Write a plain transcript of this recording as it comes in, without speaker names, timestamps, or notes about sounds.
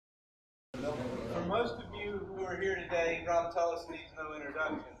most of you who are here today, Rob Tullis needs no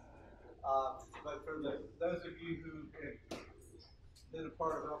introduction. But for those of you who have been a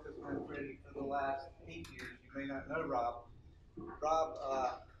part of Elkis Manfredi for the last 8 years, you may not know Rob.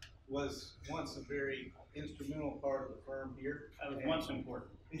 Rob was once a very instrumental part of the firm here. I was once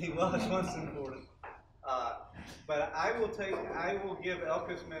important. He was once important. But I will give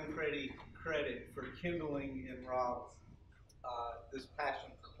Elkis Manfredi credit for kindling in Rob this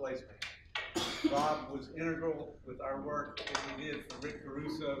passion for placemaking. Rob was integral with our work that we did for Rick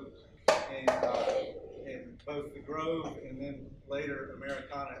Caruso and both the Grove and then later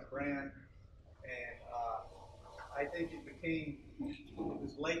Americana Brand. And I think it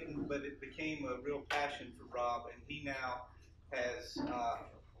was latent, but it became a real passion for Rob. And he now has,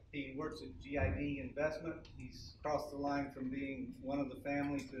 he works at GID Investment. He's crossed the line from being one of the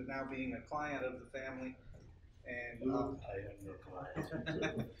family to now being a client of the family. And I am your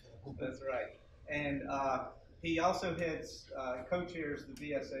client. That's right. And he also heads, co-chairs the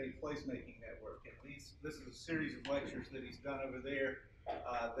VSA Placemaking Network. And this is a series of lectures that he's done over there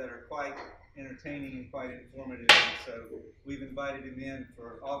that are quite entertaining and quite informative. And so we've invited him in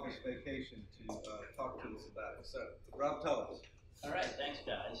for August vacation to talk to us about it. So, Rob, tell us. All right, thanks,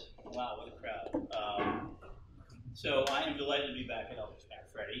 guys. Wow, what a crowd. So I am delighted to be back at Elkis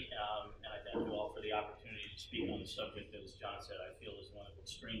Manfredi, and I thank you all for the opportunity to speak on the subject that, as John said, I feel is one of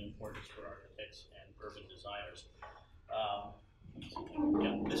extreme importance for architects and urban designers.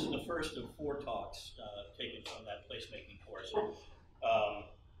 Yeah, this is the first of 4 talks taken from that placemaking course.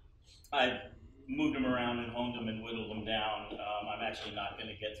 I've moved them around and honed them and whittled them down. I'm actually not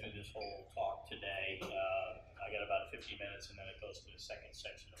going to get through this whole talk today. I got about 50 minutes, and then it goes to the second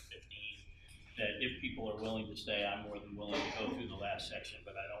section of 15. That if people are willing to stay, I'm more than willing to go through the last section,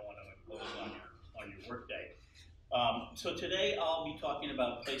 but I don't want to impose on your workday. So today I'll be talking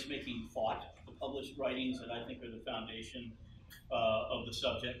about placemaking thought, the published writings that I think are the foundation of the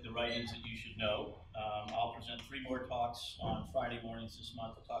subject, the writings that you should know. I'll present 3 more talks on Friday mornings this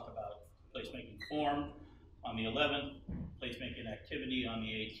month to talk about placemaking form on the 11th, placemaking activity on the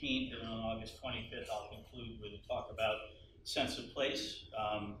 18th, and on August 25th I'll conclude with a talk about sense of place.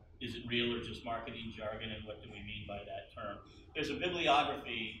 Is it real or just marketing jargon, and what do we mean by that term? There's a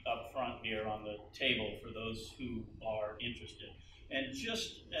bibliography up front here on the table for those who are interested. And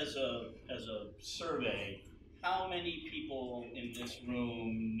just as a survey, how many people in this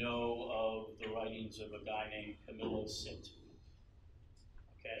room know of the writings of a guy named Camillo Sitte?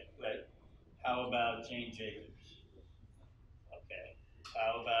 Okay, right. How about Jane Jacobs? Okay.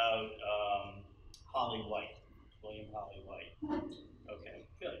 How about Holly Whyte, William Holly Whyte? Okay,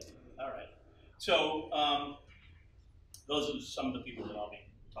 good. All right. So those are some of the people that I'll be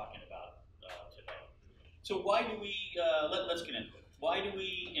talking about today. So why do we, let's get into it. Why do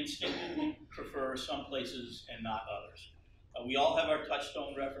we instinctively prefer some places and not others? We all have our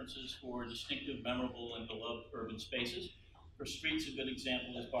touchstone references for distinctive, memorable, and beloved urban spaces. For streets, a good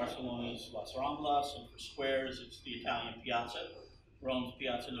example is Barcelona's Las Ramblas, and for squares, it's the Italian Piazza, Rome's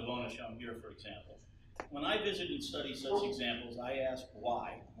Piazza Navona, shown here, for example. When I visit and study such examples, I ask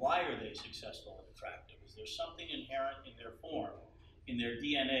why. Why are they successful and attractive? Is there something inherent in their form, in their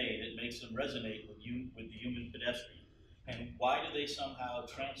DNA, that makes them resonate with the human pedestrian? And why do they somehow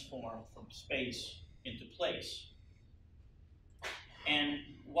transform from space into place? And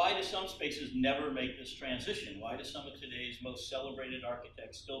why do some spaces never make this transition? Why do some of today's most celebrated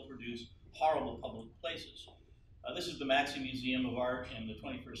architects still produce horrible public places? This is the Maxi Museum of Art in the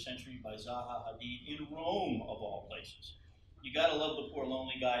 21st Century by Zaha Hadid in Rome, of all places. You gotta love the poor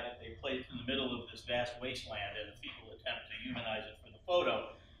lonely guy that they placed in the middle of this vast wasteland in a feeble attempt to humanize it for the photo,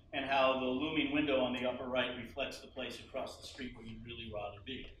 and how the looming window on the upper right reflects the place across the street where you'd really rather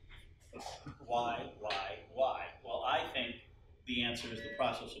be. Why? Well, I think the answer is the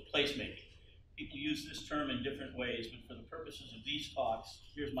process of placemaking. People use this term in different ways, but for the purposes of these talks,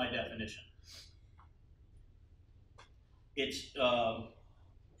 here's my definition. It's, I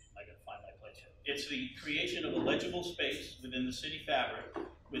gotta find my place here. It's the creation of a legible space within the city fabric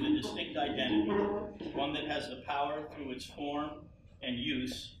with a distinct identity, one that has the power through its form and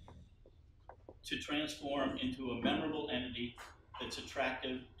use to transform into a memorable entity that's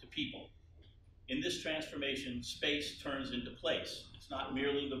attractive to people. In this transformation, space turns into place. It's not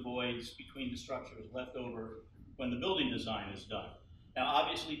merely the voids between the structures left over when the building design is done. Now,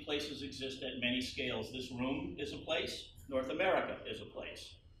 obviously, places exist at many scales. This room is a place. North America is a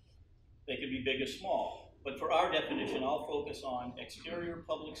place. They can be big or small. But for our definition, I'll focus on exterior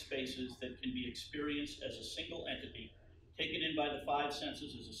public spaces that can be experienced as a single entity, taken in by the 5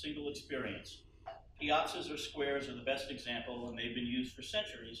 senses as a single experience. Piazzas or squares are the best example, and they've been used for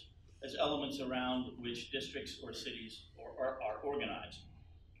centuries as elements around which districts or cities are organized.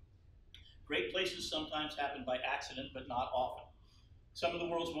 Great places sometimes happen by accident, but not often. Some of the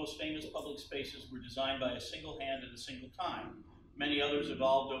world's most famous public spaces were designed by a single hand at a single time. Many others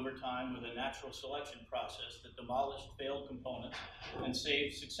evolved over time with a natural selection process that demolished failed components and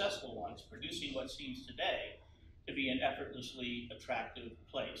saved successful ones, producing what seems today to be an effortlessly attractive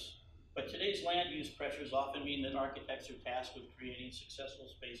place. But today's land use pressures often mean that architects are tasked with creating successful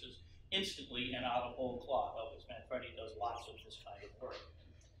spaces instantly and out of whole cloth. Elvis Manfredi does lots of this kind of work.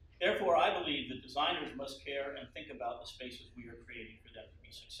 Therefore, I believe that designers must care and think about the spaces we are creating for them to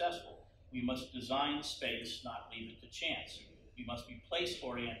be successful. We must design space, not leave it to chance. We must be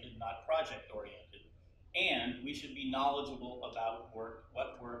place-oriented, not project-oriented. And we should be knowledgeable about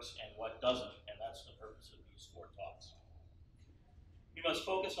what works and what doesn't, and that's the purpose of these 4 talks. We must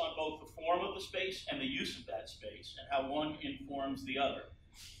focus on both the form of the space and the use of that space, and how one informs the other.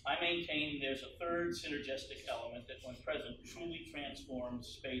 I maintain there's a third synergistic element that, when present, truly transforms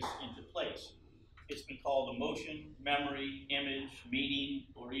space into place. It's been called emotion, memory, image, meaning,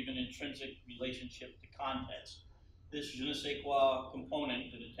 or even intrinsic relationship to context. This je ne sais quoi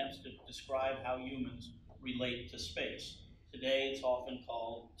component that attempts to describe how humans relate to space. Today, it's often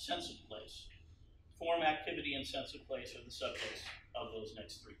called sense of place. Form, activity, and sense of place are the subjects of those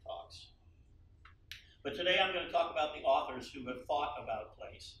next 3 talks. But today I'm going to talk about the authors who have thought about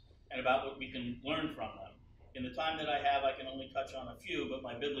place and about what we can learn from them. In the time that I have, I can only touch on a few, but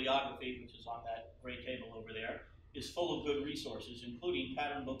my bibliography, which is on that gray table over there, is full of good resources, including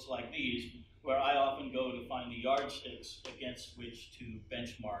pattern books like these, where I often go to find the yardsticks against which to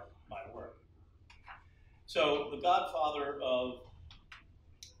benchmark my work. So the godfather of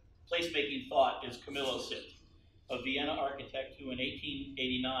placemaking thought is Camillo Sitte, a Vienna architect who in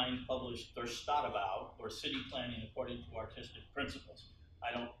 1889 published Der Stadtbau, or City Planning According to Artistic Principles.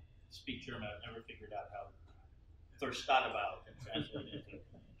 I don't speak German, I've never figured out how Der Stadtbau can translate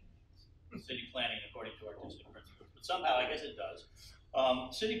into City Planning According to Artistic Principles, but somehow I guess it does.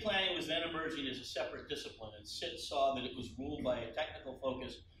 City planning was then emerging as a separate discipline, and Sitte saw that it was ruled by a technical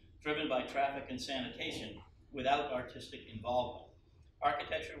focus driven by traffic and sanitation without artistic involvement.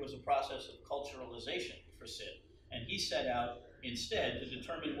 Architecture was a process of culturalization for Sitte, and he set out instead to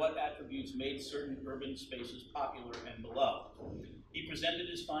determine what attributes made certain urban spaces popular and beloved. He presented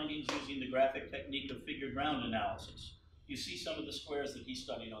his findings using the graphic technique of figure ground analysis. You see some of the squares that he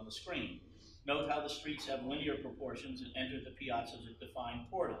studied on the screen. Note how the streets have linear proportions and enter the piazzas at defined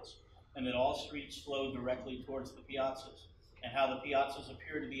portals, and that all streets flow directly towards the piazzas, and how the piazzas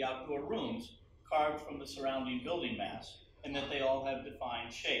appear to be outdoor rooms carved from the surrounding building mass, and that they all have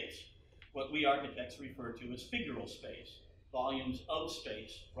defined shapes, what we architects refer to as figural space, volumes of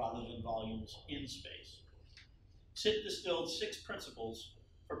space rather than volumes in space. Sitte distilled 6 principles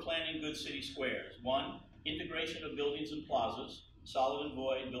for planning good city squares. 1, integration of buildings and plazas, solid and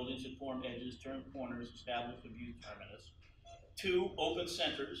void, buildings that form edges, turn corners, establish a view terminus. 2, open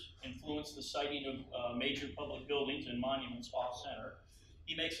centers, influence the siting of major public buildings and monuments off-center.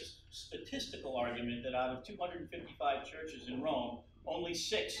 He makes a statistical argument that out of 255 churches in Rome, only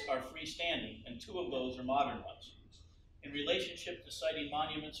 6 are freestanding, and 2 of those are modern ones. In relationship to siting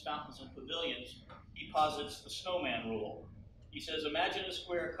monuments, fountains, and pavilions, he posits the snowman rule. He says, imagine a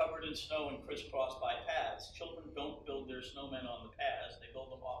square covered in snow and crisscrossed by paths. Children don't build their snowmen on the paths, they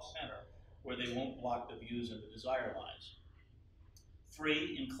build them off-center, where they won't block the views and the desire lines.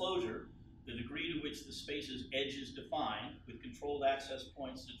 3, enclosure, the degree to which the space's edge is defined, with controlled access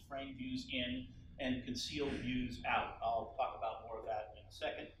points that frame views in and conceal views out. I'll talk about more of that in a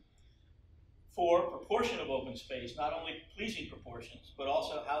second. 4, proportion of open space, not only pleasing proportions, but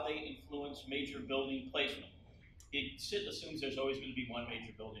also how they influence major building placement. Sitte assumes there's always going to be one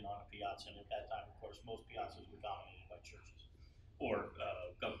major building on a piazza, and at that time, of course, most piazzas were dominated by churches or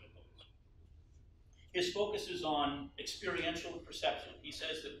government buildings. His focus is on experiential perception. He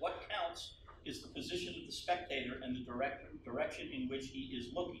says that what counts is the position of the spectator and the direction in which he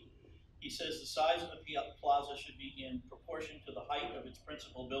is looking. He says the size of the plaza should be in proportion to the height of its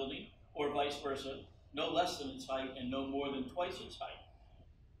principal building, or vice versa, no less than its height and no more than twice its height.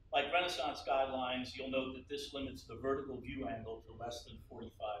 Like Renaissance guidelines, you'll note that this limits the vertical view angle to less than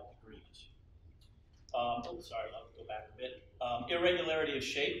 45 degrees. I'll go back a bit. Irregularity of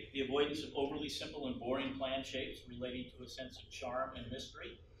shape, the avoidance of overly simple and boring plan shapes relating to a sense of charm and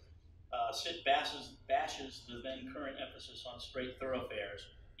mystery. Sitte bashes the then current emphasis on straight thoroughfares.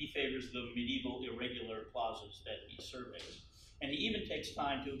 He favors the medieval irregular plazas that he surveys. And he even takes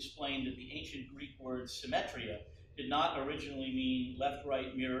time to explain that the ancient Greek word symmetria did not originally mean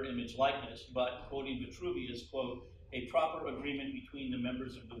left-right mirror image likeness, but, quoting Vitruvius, quote, a proper agreement between the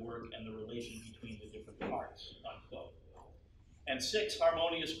members of the work and the relation between the different parts, unquote. And 6,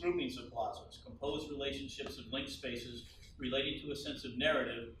 harmonious groupings of plazas, composed relationships of linked spaces relating to a sense of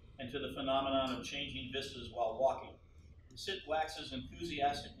narrative and to the phenomenon of changing vistas while walking. Sitte waxes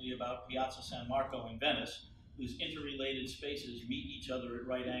enthusiastically about Piazza San Marco in Venice, whose interrelated spaces meet each other at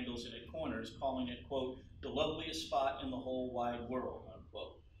right angles and at corners, calling it, quote, the loveliest spot in the whole wide world,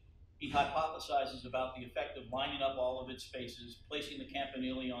 unquote. He hypothesizes about the effect of lining up all of its spaces, placing the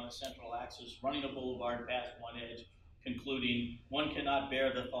campanile on a central axis, running a boulevard past one edge, concluding, one cannot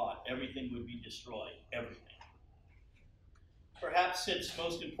bear the thought, everything would be destroyed, everything. Perhaps Sitte's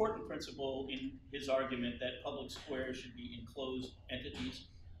most important principle in his argument that public squares should be enclosed entities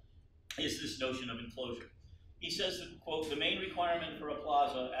is this notion of enclosure. He says that, quote, the main requirement for a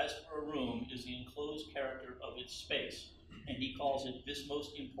plaza, as for a room, is the enclosed character of its space, and he calls it this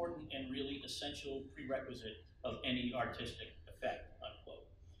most important and really essential prerequisite of any artistic effect, unquote.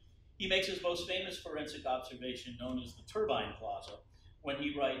 He makes his most famous forensic observation, known as the turbine plaza, when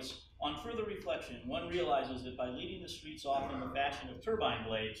he writes, on further reflection, one realizes that by leading the streets off in the fashion of turbine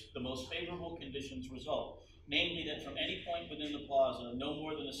blades, the most favorable conditions result, namely that from any point within the plaza, no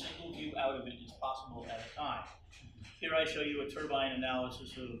more than a single view out of it is possible at a time. Here I show you a turbine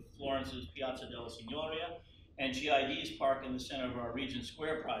analysis of Florence's Piazza della Signoria and GID's park in the center of our Regent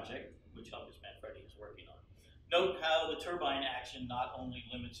Square project, which Elvis Manfredi is working on. Note how the turbine action not only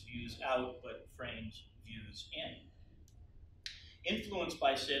limits views out, but frames views in. Influenced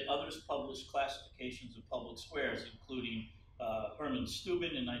by Sitte, others published classifications of public squares, including Herman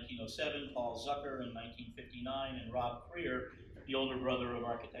Steuben in 1907, Paul Zucker in 1959, and Rob Krier, the older brother of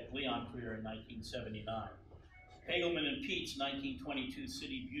architect Leon Krier, in 1979. Hagelman and Pete's 1922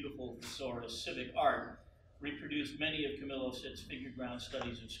 City Beautiful Thesaurus Civic Art reproduced many of Camillo Sitte's figure-ground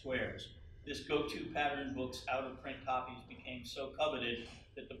studies of squares. This go-to pattern book's out-of-print copies became so coveted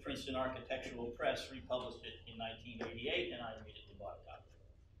that the Princeton Architectural Press republished it in 1988, and I immediately bought a copy.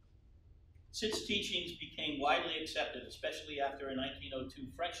 Sitte's teachings became widely accepted, especially after a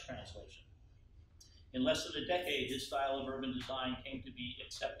 1902 French translation. In less than a decade, his style of urban design came to be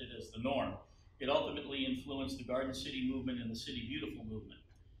accepted as the norm. It ultimately influenced the Garden City movement and the City Beautiful movement.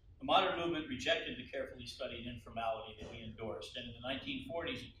 The modern movement rejected the carefully studied informality that he endorsed, and in the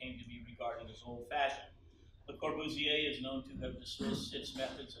 1940s it came to be regarded as old-fashioned. Le Corbusier is known to have dismissed Sitte's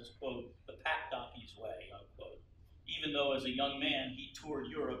methods as, quote, the pack donkey's way, unquote, even though as a young man he toured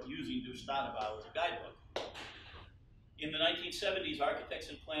Europe using Der Stadtbau as a guidebook. In the 1970s, architects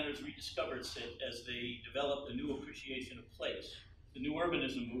and planners rediscovered Sitte as they developed a new appreciation of place. The new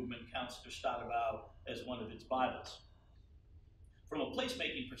urbanism movement counts Der Stadtbau as one of its Bibles. From a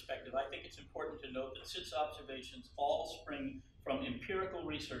placemaking perspective, I think it's important to note that Sitte's observations all spring from empirical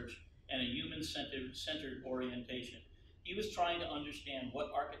research and a human-centered orientation. He was trying to understand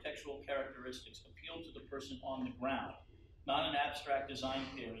what architectural characteristics appealed to the person on the ground, not an abstract design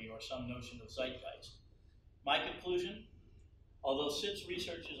theory or some notion of zeitgeist. My conclusion? Although Sitte's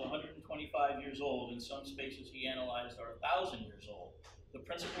research is 125 years old and some spaces he analyzed are 1,000 years old, the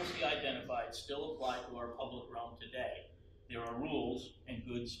principles he identified still apply to our public realm today. There are rules, and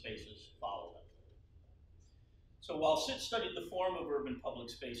good spaces follow them. So while Sitte studied the form of urban public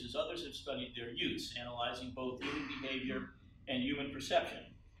spaces, others have studied their use, analyzing both human behavior and human perception.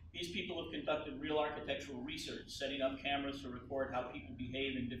 These people have conducted real architectural research, setting up cameras to record how people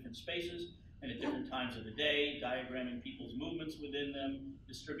behave in different spaces and at different times of the day, diagramming people's movements within them,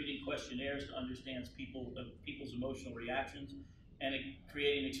 distributing questionnaires to understand people's emotional reactions, and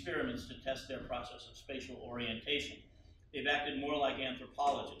creating experiments to test their process of spatial orientation. They've acted more like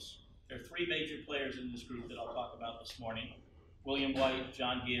anthropologists. There are 3 major players in this group that I'll talk about this morning: William Whyte,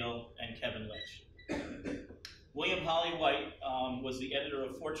 John Gehl, and Kevin Lynch. William Holly Whyte was the editor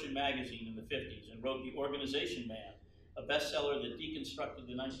of Fortune magazine in the 50s and wrote The Organization Man, a bestseller that deconstructed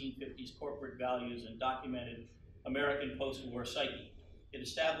the 1950s corporate values and documented American post-war psyche. It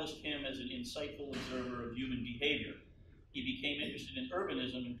established him as an insightful observer of human behavior. He became interested in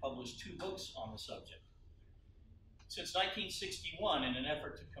urbanism and published 2 books on the subject. Since 1961, in an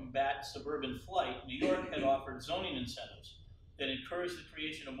effort to combat suburban flight, New York had offered zoning incentives that encouraged the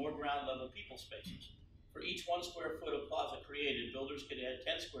creation of more ground-level people spaces. For each 1 square foot of plaza created, builders could add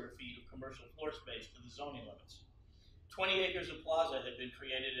 10 square feet of commercial floor space to the zoning limits. 20 acres of plaza had been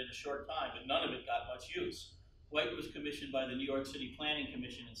created in a short time, but none of it got much use. Whyte was commissioned by the New York City Planning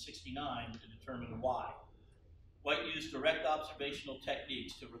Commission in '69 to determine why. Whyte used direct observational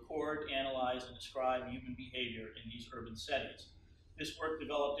techniques to record, analyze, and describe human behavior in these urban settings. This work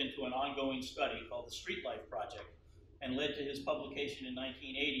developed into an ongoing study called the Street Life Project, and led to his publication in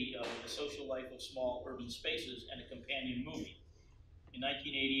 1980 of The Social Life of Small Urban Spaces and a companion movie. In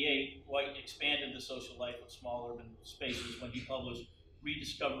 1988, Whyte expanded the social life of small urban spaces when he published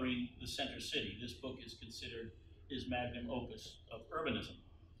Rediscovering the Center City. This book is considered his magnum opus of urbanism.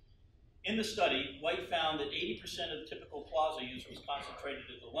 In the study, Whyte found that 80% of typical plaza use was concentrated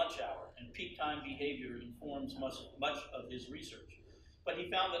at the lunch hour, and peak time behavior informs much of his research. But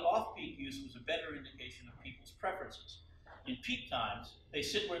he found that off-peak use was a better indication of people's preferences. In peak times, they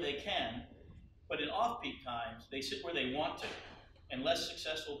sit where they can, but in off-peak times, they sit where they want to, and less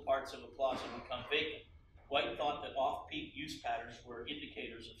successful parts of a plaza become vacant. Whyte thought that off-peak use patterns were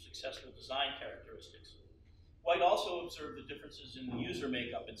indicators of successful design characteristics. Whyte also observed the differences in the user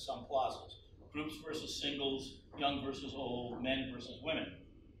makeup in some plazas, groups versus singles, young versus old, men versus women.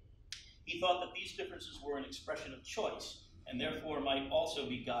 He thought that these differences were an expression of choice, and therefore might also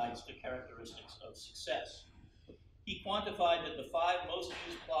be guides to characteristics of success. He quantified that the 5 most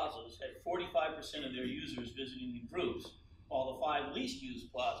used plazas had 45% of their users visiting in groups, while the 5 least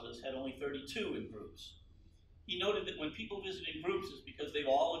used plazas had only 32 in groups. He noted that when people visit in groups, it's because they've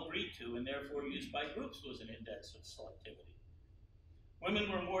all agreed to, and therefore use by groups was an index of selectivity.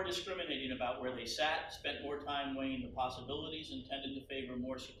 Women were more discriminating about where they sat, spent more time weighing the possibilities, and tended to favor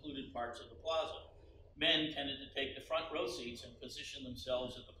more secluded parts of the plaza. Men tended to take the front row seats and position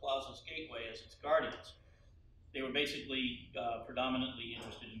themselves at the plaza's gateway as its guardians. They were basically predominantly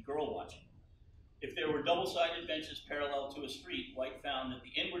interested in girl watching. If there were double-sided benches parallel to a street, Whyte found that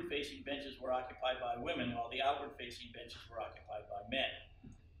the inward-facing benches were occupied by women, while the outward-facing benches were occupied by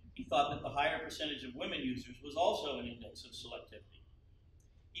men. He thought that the higher percentage of women users was also an index of selectivity.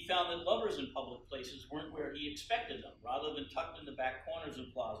 He found that lovers in public places weren't where he expected them. Rather than tucked in the back corners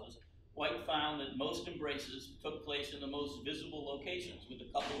of plazas, Whyte found that most embraces took place in the most visible locations, with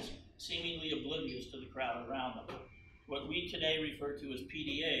the couples seemingly oblivious to the crowd around them. What we today refer to as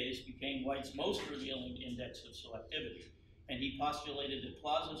PDAs became Whyte's most revealing index of selectivity, and he postulated that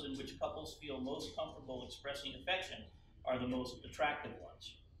plazas in which couples feel most comfortable expressing affection are the most attractive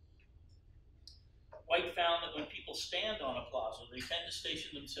ones. Whyte found that when people stand on a plaza, they tend to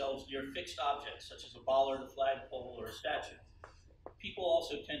station themselves near fixed objects, such as a bollard, a flagpole, or a statue. People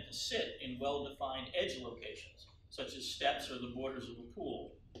also tend to sit in well-defined edge locations, such as steps or the borders of a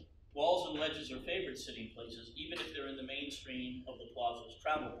pool. Walls and ledges are favorite sitting places, even if they're in the mainstream of the plaza's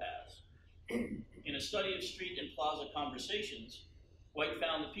travel paths. In a study of street and plaza conversations, Whyte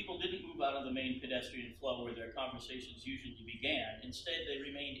found that people didn't move out of the main pedestrian flow where their conversations usually began. Instead, they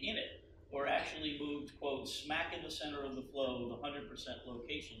remained in it, or actually moved, quote, smack in the center of the flow, the 100%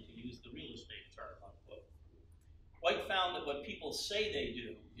 location, to use the real estate term, unquote. Whyte found that what people say they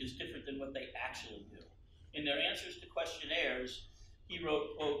do is different than what they actually do. In their answers to questionnaires, he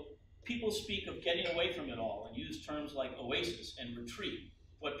wrote, quote, people speak of getting away from it all and use terms like oasis and retreat.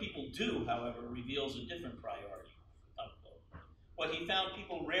 What people do, however, reveals a different priority, unquote. What he found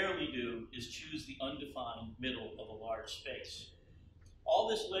people rarely do is choose the undefined middle of a large space. All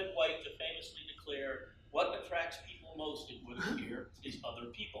this led Whyte to famously declare, what attracts people most, it would appear, is other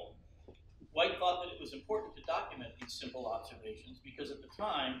people. Whyte thought that it was important to document these simple observations because at the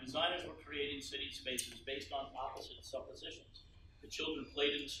time, designers were creating city spaces based on opposite suppositions. The children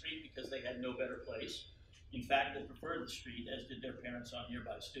played in the street because they had no better place. In fact, they preferred the street, as did their parents on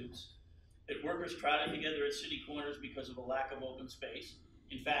nearby stoops. That workers crowded together at city corners because of a lack of open space.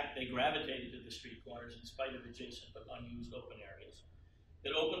 In fact, they gravitated to the street corners in spite of adjacent but unused open areas.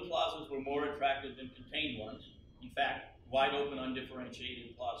 That open plazas were more attractive than contained ones. In fact, wide open,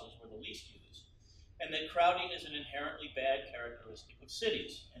 undifferentiated plazas were the least used. And that crowding is an inherently bad characteristic of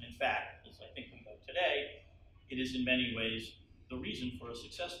cities. And in fact, as I think we know today, it is in many ways the reason for a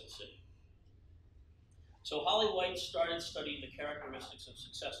successful city. So Whyte started studying the characteristics of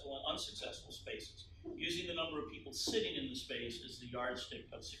successful and unsuccessful spaces, using the number of people sitting in the space as the yardstick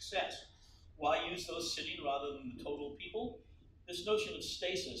of success. Why use those sitting rather than the total people? This notion of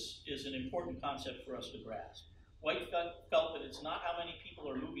stasis is an important concept for us to grasp. Whyte felt that it's not how many people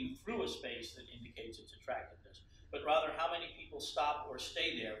are moving through a space that indicates its attractiveness, but rather how many people stop or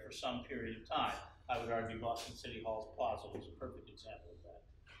stay there for some period of time. I would argue Boston City Hall's plaza was a perfect example of that.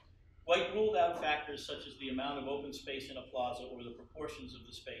 Whyte ruled out factors such as the amount of open space in a plaza or the proportions of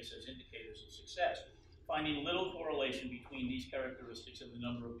the space as indicators of success, finding little correlation between these characteristics and the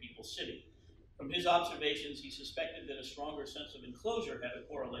number of people sitting. From his observations, he suspected that a stronger sense of enclosure had a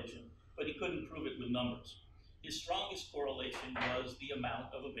correlation, but he couldn't prove it with numbers. His strongest correlation was the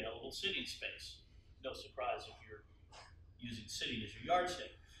amount of available sitting space. No surprise if you're using sitting as your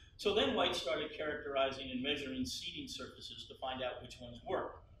yardstick. So then Whyte started characterizing and measuring seating surfaces to find out which ones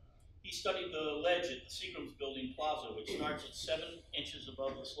worked. He studied the ledge at the Seagram's Building Plaza, which starts at 7 inches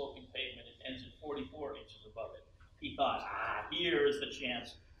above the sloping pavement and ends at 44 inches above it. He thought, here is the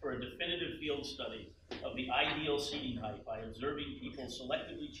chance for a definitive field study of the ideal seating height by observing people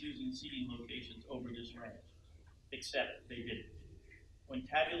selectively choosing seating locations over this range. Except they didn't. When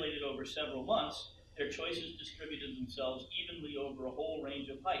tabulated over several months, their choices distributed themselves evenly over a whole range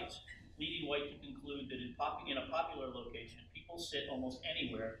of heights, leading Whyte to conclude that in a popular location, people sit almost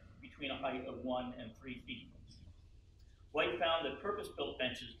anywhere between a height of 1 and 3 feet. Whyte found that purpose-built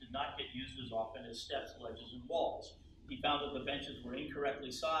benches did not get used as often as steps, ledges, and walls. He found that the benches were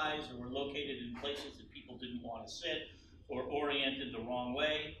incorrectly sized or were located in places that people didn't want to sit or oriented the wrong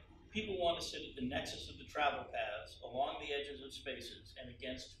way. People want to sit at the nexus of the travel paths, along the edges of spaces, and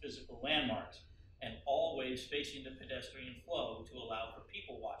against physical landmarks, and always facing the pedestrian flow to allow for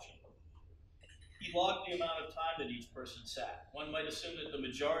people watching. He logged the amount of time that each person sat. One might assume that the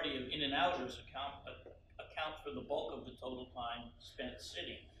majority of in and outers account for the bulk of the total time spent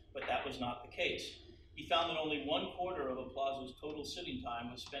sitting, but that was not the case. He found that only 1/4 of a plaza's total sitting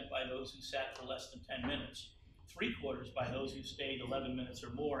time was spent by those who sat for less than 10 minutes, 3/4 by those who stayed 11 minutes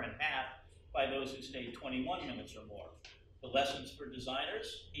or more, and half by those who stayed 21 minutes or more. The lessons for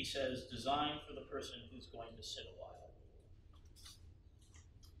designers, he says, design for the person who's going to sit a while.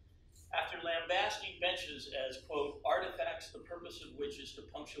 After lambasting benches as, quote, artifacts the purpose of which is to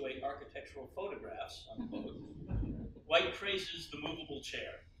punctuate architectural photographs, unquote, Whyte praises the movable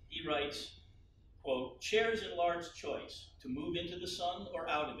chair. He writes, quote, chairs enlarge choice, to move into the sun or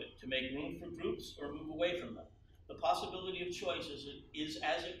out of it, to make room for groups or move away from them. The possibility of choice is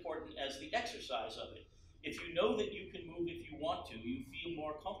as important as the exercise of it. If you know that you can move if you want to, you feel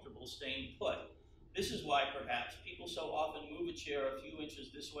more comfortable staying put. This is why, perhaps, people so often move a chair a few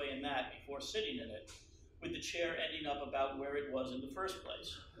inches this way and that before sitting in it, with the chair ending up about where it was in the first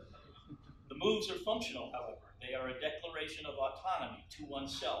place. The moves are functional, however. They are a declaration of autonomy to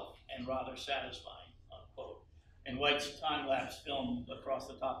oneself and rather satisfying, unquote. And Whyte's time-lapse film across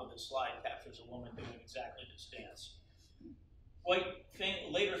the top of this slide captures a woman doing exactly this dance. Whyte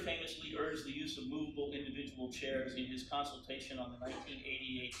later famously urged the use of movable individual chairs in his consultation on the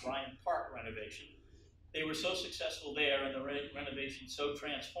 1988 Bryant Park renovation. They were so successful there and the renovation so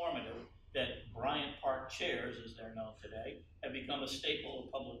transformative that Bryant Park chairs, as they're known today, have become a staple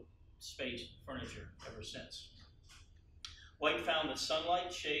of public space furniture ever since. Whyte found that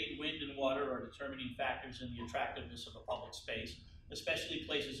sunlight, shade, wind, and water are determining factors in the attractiveness of a public space, especially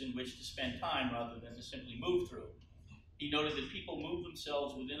places in which to spend time rather than to simply move through. He noted that people move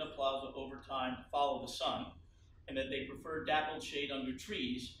themselves within a plaza over time to follow the sun, and that they prefer dappled shade under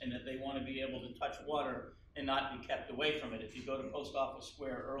trees, and that they want to be able to touch water and not be kept away from it. If you go to Post Office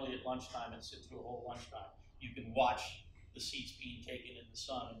Square early at lunchtime and sit through a whole lunchtime, you can watch the seats being taken in the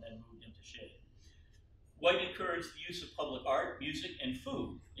sun and then moved into shade. Whyte encouraged the use of public art, music, and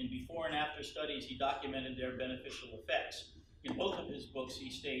food. In before and after studies, he documented their beneficial effects. In both of his books, he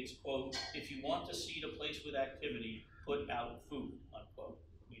states, quote, if you want to seed a place with activity, put out food, unquote.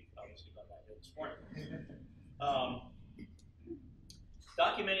 We've obviously done that here this morning.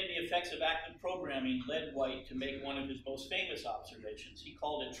 Documenting the effects of active programming led Whyte to make one of his most famous observations. He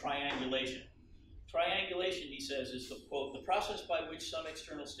called it triangulation. Triangulation, he says, is the, quote, the process by which some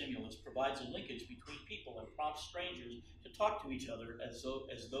external stimulus provides a linkage between people and prompts strangers to talk to each other as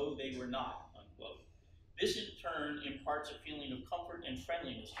though they were not, unquote. This, in turn, imparts a feeling of comfort and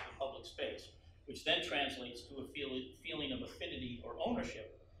friendliness to the public space, which then translates to a feeling of affinity or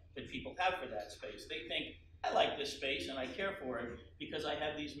ownership that people have for that space. They think, I like this space and I care for it because I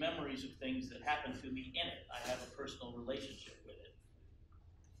have these memories of things that happened to me in it. I have a personal relationship with it.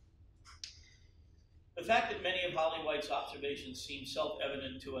 The fact that many of Holly Whyte's observations seem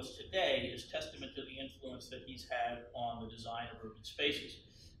self-evident to us today is testament to the influence that he's had on the design of urban spaces.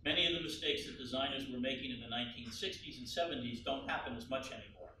 Many of the mistakes that designers were making in the 1960s and 70s don't happen as much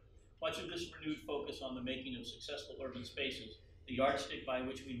anymore. Much of this renewed focus on the making of successful urban spaces, the yardstick by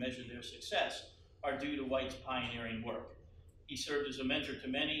which we measure their success, are due to Whyte's pioneering work. He served as a mentor to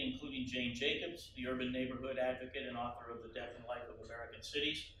many, including Jane Jacobs, the urban neighborhood advocate and author of The Death and Life of American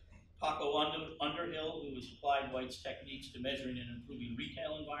Cities, Paco Underhill, who has applied Whyte's techniques to measuring and improving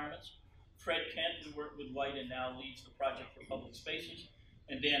retail environments, Fred Kent, who worked with Whyte and now leads the Project for Public Spaces,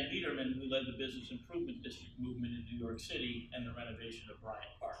 and Dan Biederman, who led the Business Improvement District movement in New York City and the renovation of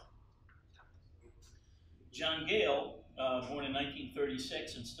Bryant Park. John Gehl, born in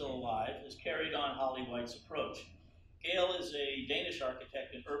 1936 and still alive, has carried on Holly Whyte's approach. Gehl is a Danish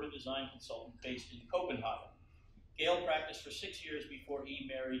architect and urban design consultant based in Copenhagen. Gehl practiced for 6 years before he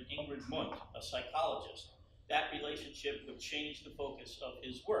married Ingrid Mundt, a psychologist. that relationship would change the focus of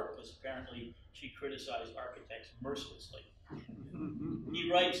his work, because apparently she criticized architects mercilessly. He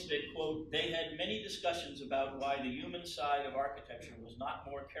writes that, quote, "They had many discussions about why the human side of architecture was not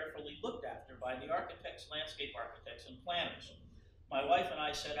more carefully looked after by the architects, landscape architects, and planners. My wife and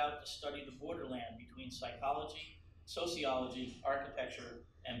I set out to study the borderland between psychology, sociology, architecture,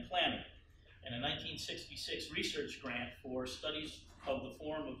 and planning. And a 1966 research grant for studies of the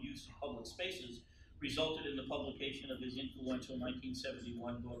form of use of public spaces resulted in the publication of his influential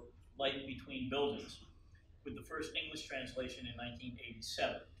 1971 book, Light Between Buildings, with the first English translation in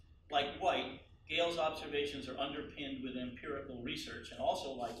 1987. Like Whyte, Gehl's observations are underpinned with empirical research, and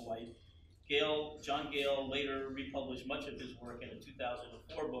also like Whyte, John Gehl later republished much of his work in a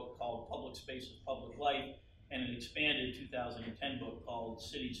 2004 book called Public Spaces, Public Life, and an expanded 2010 book called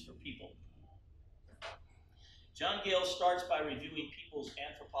Cities for People. John Gehl starts by reviewing people's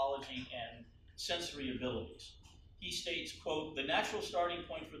anthropology and sensory abilities. He states, quote, "The natural starting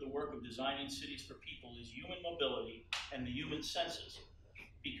point for the work of designing cities for people is human mobility and the human senses,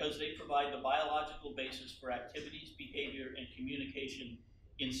 because they provide the biological basis for activities, behavior, and communication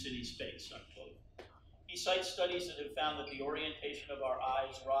in city space," unquote. He cites studies that have found that the orientation of our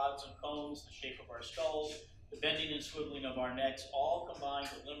eyes, rods and cones, the shape of our skulls, the bending and swiveling of our necks all combine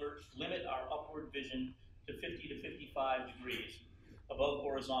to limit our upward vision to 50 to 55 degrees above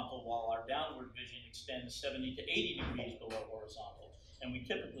horizontal, while our downward vision extends 70 to 80 degrees below horizontal, and we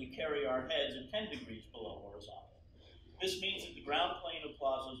typically carry our heads at 10 degrees below horizontal. This means that the ground plane of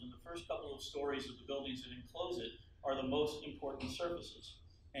plazas and the first couple of stories of the buildings that enclose it are the most important surfaces.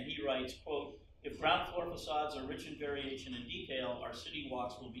 And he writes, quote, "If ground floor facades are rich in variation and detail, our city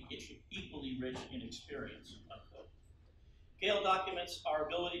walks will be equally rich in experience," unquote. Gehl documents our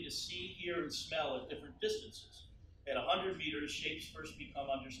ability to see, hear, and smell at different distances. At 100 meters, shapes first become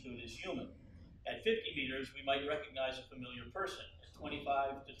understood as human. At 50 meters, we might recognize a familiar person. At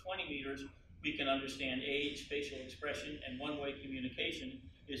 25 to 20 meters, we can understand age, facial expression, and one-way communication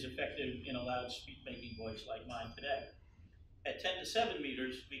is effective in a loud speech-making voice like mine today. At 10 to 7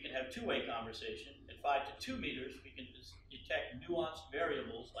 meters, we can have two-way conversation. At 5 to 2 meters, we can detect nuanced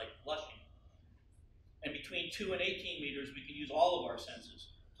variables like blushing. And between 2 and 18 meters, we can use all of our senses,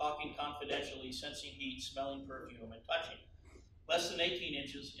 talking confidentially, sensing heat, smelling perfume, and touching. Less than 18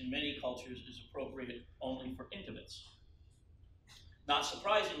 inches in many cultures is appropriate only for intimates. Not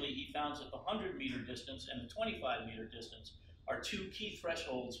surprisingly, he found that the 100-meter distance and the 25-meter distance are two key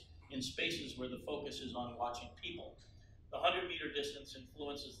thresholds in spaces where the focus is on watching people. The 100-meter distance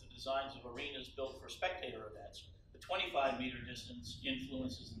influences the designs of arenas built for spectator events. The 25-meter distance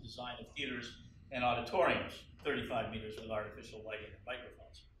influences the design of theaters and auditoriums, 35 meters with artificial lighting and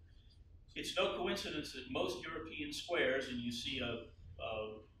microphones. It's no coincidence that most European squares, and you see a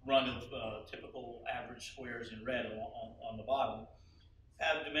run of typical average squares in red on the bottom,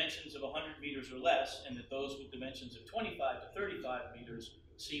 have dimensions of 100 meters or less, and that those with dimensions of 25 to 35 meters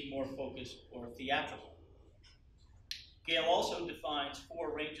seem more focused or theatrical. Gehl also defines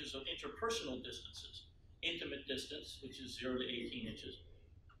 4 ranges of interpersonal distances: intimate distance, which is 0 to 18 inches,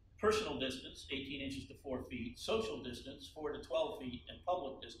 personal distance, 18 inches to 4 feet, social distance, 4 to 12 feet, and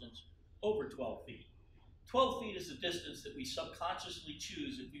public distance, over 12 feet. 12 feet is the distance that we subconsciously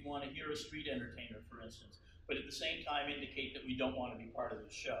choose if we want to hear a street entertainer, for instance, but at the same time indicate that we don't want to be part of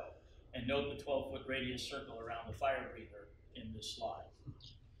the show. And note the 12-foot radius circle around the fire breather in this slide.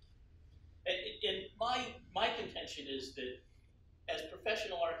 And my contention is that as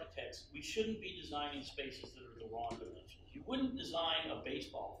professional architects, we shouldn't be designing spaces that are the wrong dimensions. You wouldn't design a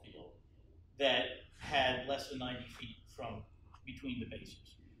baseball field that had less than 90 feet from between the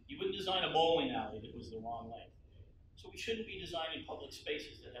bases. You wouldn't design a bowling alley that was the wrong length. So we shouldn't be designing public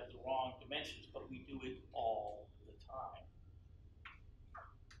spaces that have the wrong dimensions, but we do it all the time.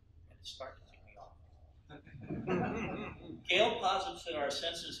 And it's starting to tick me off. Gehl posits that our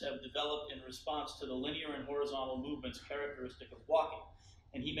senses have developed in response to the linear and horizontal movements characteristic of walking,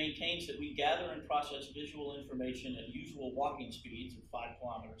 and he maintains that we gather and process visual information at usual walking speeds of 5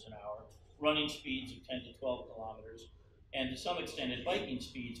 kilometers an hour, running speeds of 10 to 12 kilometers, and to some extent at biking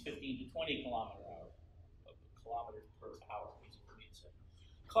speeds 15 to 20 kilometers per hour.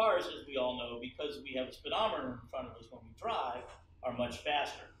 Cars, as we all know, because we have a speedometer in front of us when we drive, are much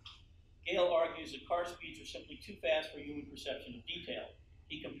faster. Gehl argues that car speeds are simply too fast for human perception of detail.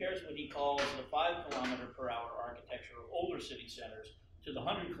 He compares what he calls the 5 kilometer per hour architecture of older city centers to the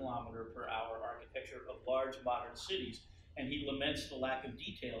 100 kilometer per hour architecture of large modern cities, and he laments the lack of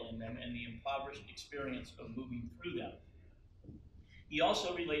detail in them and the impoverished experience of moving through them. He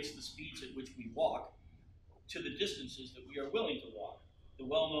also relates the speeds at which we walk to the distances that we are willing to walk. The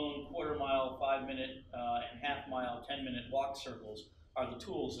well-known quarter-mile, 5-minute, and half-mile, 10-minute walk circles are the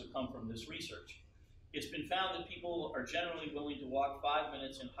tools that come from this research. It's been found that people are generally willing to walk 5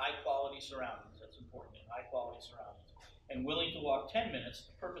 minutes in high-quality surroundings, that's important, in high-quality surroundings, and willing to walk 10 minutes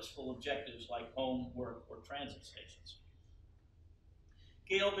to purposeful objectives like home, work, or transit stations.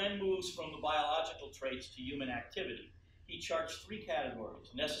 Gehl then moves from the biological traits to human activity. He charts 3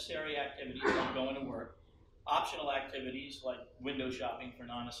 categories: necessary activities like going to work, optional activities like window shopping for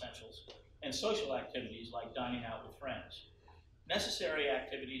non-essentials, and social activities like dining out with friends. Necessary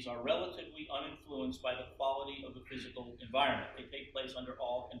activities are relatively uninfluenced by the quality of the physical environment. They take place under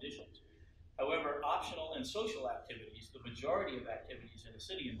all conditions. However, optional and social activities, the majority of activities in a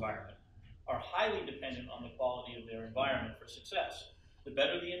city environment, are highly dependent on the quality of their environment for success. The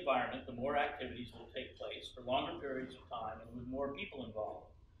better the environment, the more activities will take place for longer periods of time and with more people involved.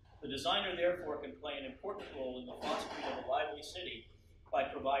 The designer, therefore, can play an important role in the fostering of a lively city by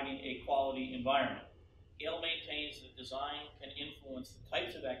providing a quality environment. Gehl maintains that design can influence the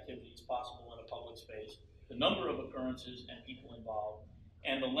types of activities possible in a public space, the number of occurrences and people involved,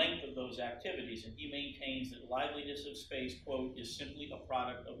 and the length of those activities, and he maintains that liveliness of space, quote, is simply a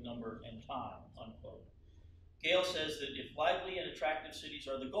product of number and time, unquote. Gehl says that if lively and attractive cities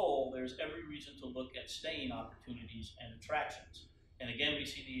are the goal, there's every reason to look at staying opportunities and attractions. And again, we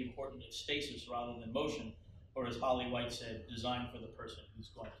see the importance of stasis rather than motion, or as Whyte said, designed for the person who's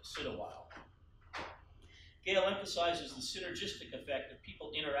going to sit a while. Gehl emphasizes the synergistic effect of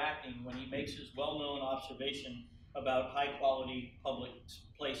people interacting when he makes his well-known observation about high-quality public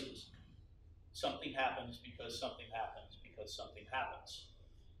places. Something happens because something happens because something happens.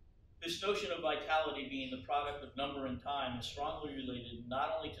 This notion of vitality being the product of number and time is strongly related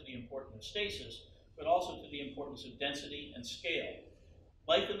not only to the importance of stasis, but also to the importance of density and scale.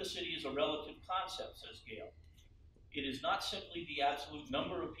 Life in the city is a relative concept, says Gehl. It is not simply the absolute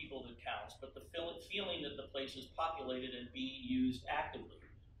number of people that counts, but the feeling that the place is populated and being used actively.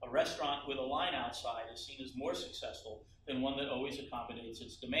 A restaurant with a line outside is seen as more successful than one that always accommodates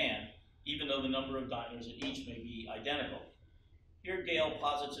its demand, even though the number of diners at each may be identical. Here, Gehl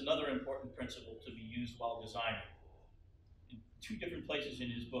posits another important principle to be used while designing. In 2 different places in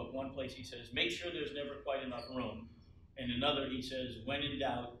his book, one place he says, make sure there's never quite enough room, and another he says, when in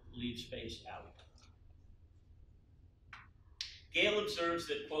doubt, leave space out. Gehl observes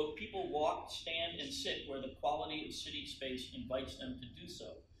that, quote, people walk, stand, and sit where the quality of city space invites them to do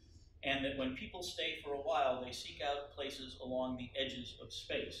so, and that when people stay for a while, they seek out places along the edges of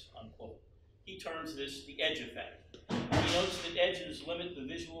space, unquote. He terms this the edge effect. He notes that edges limit the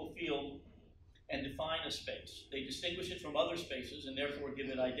visual field and define a space. They distinguish it from other spaces and therefore give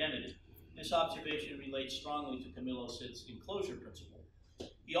it identity. This observation relates strongly to Camillo Sitte's enclosure principle.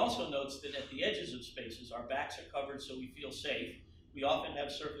 He also notes that at the edges of spaces, our backs are covered so we feel safe. We often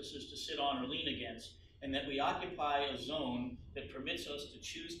have surfaces to sit on or lean against, and that we occupy a zone that permits us to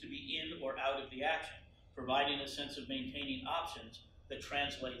choose to be in or out of the action, providing a sense of maintaining options that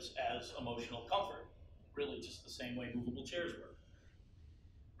translates as emotional comfort, really just the same way movable chairs work.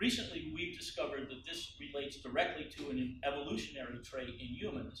 Recently, we've discovered that this relates directly to an evolutionary trait in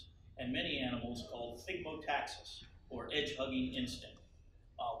humans and many animals called thigmotaxis, or edge-hugging instinct.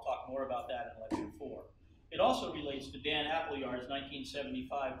 I'll talk more about that in lecture 4. It also relates to Dan Appleyard's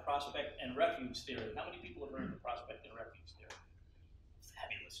 1975 prospect and refuge theory. How many people have heard of the prospect and refuge theory?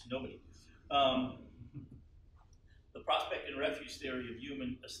 Fabulous, nobody. The prospect and refuge theory of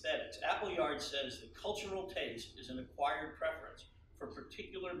human aesthetics. Appleyard says that cultural taste is an acquired preference for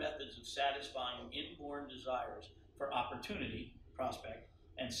particular methods of satisfying inborn desires for opportunity, prospect,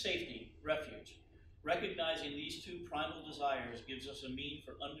 and safety, refuge. Recognizing these 2 primal desires gives us a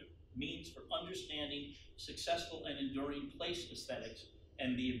means for understanding successful and enduring place aesthetics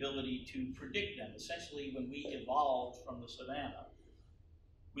and the ability to predict them. Essentially, when we evolved from the savannah,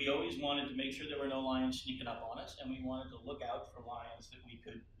 we always wanted to make sure there were no lions sneaking up on us, and we wanted to look out for lions that we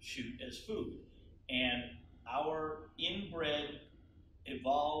could shoot as food. And our inbred,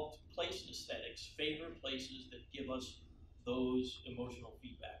 evolved place aesthetics favor places that give us those emotional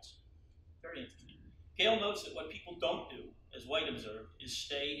feedbacks. Very interesting. Gehl notes that what people don't do, as Whyte observed, is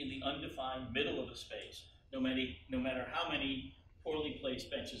stay in the undefined middle of a space, no matter how many poorly placed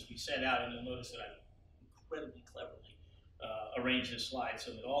benches we set out. And you'll notice that I've incredibly cleverly arranged this slide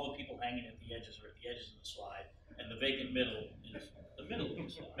so that all the people hanging at the edges are at the edges of the slide, and the vacant middle is the middle of the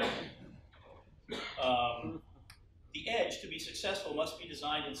slide. The edge, to be successful, must be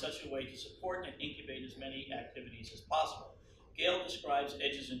designed in such a way to support and incubate as many activities as possible. Gehl describes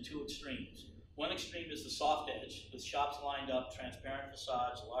edges in 2 extremes. One extreme is the soft edge, with shops lined up, transparent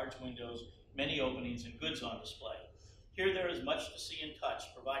facades, large windows, many openings, and goods on display. Here there is much to see and touch,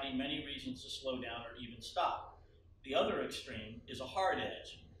 providing many reasons to slow down or even stop. The other extreme is a hard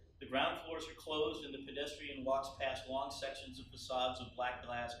edge. The ground floors are closed and the pedestrian walks past long sections of facades of black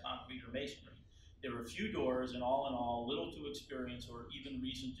glass, concrete, or masonry. There are few doors, and all, little to experience or even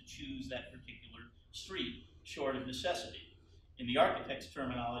reason to choose that particular street, short of necessity. In the architect's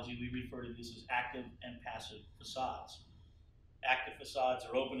terminology, we refer to this as active and passive facades. Active facades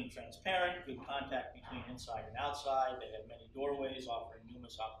are open and transparent, good contact between inside and outside. They have many doorways, offering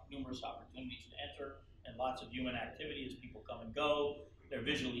numerous opportunities to enter and lots of human activity as people come and go. They're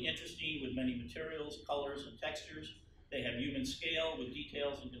visually interesting with many materials, colors, and textures. They have human scale with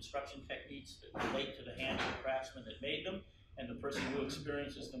details and construction techniques that relate to the hand of the craftsman that made them and the person who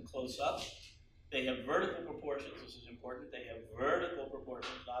experiences them close up. They have vertical proportions, this is important. They have vertical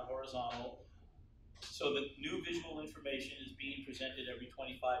proportions, not horizontal, so that new visual information is being presented every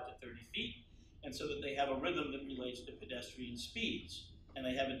 25 to 30 feet, and so that they have a rhythm that relates to pedestrian speeds. And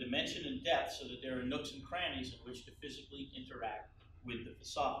they have a dimension and depth so that there are nooks and crannies in which to physically interact with the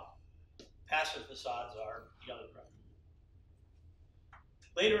facade. Passive facades are the other direction.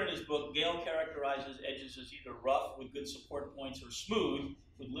 Later in his book, Gehl characterizes edges as either rough with good support points or smooth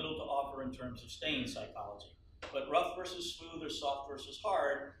with little to offer in terms of stain psychology. But rough versus smooth or soft versus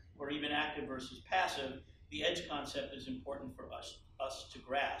hard, or even active versus passive, the edge concept is important for us to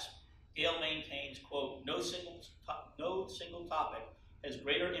grasp. Gehl maintains, quote, no single topic has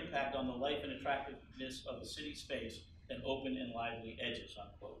greater impact on the life and attractiveness of a city space than open and lively edges,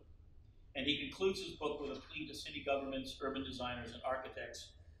 unquote. And he concludes his book with a plea to city governments, urban designers, and architects: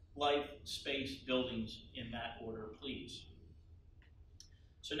 life, space, buildings, in that order, please.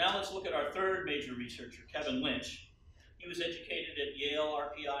 So now let's look at our third major researcher, Kevin Lynch. He was educated at Yale,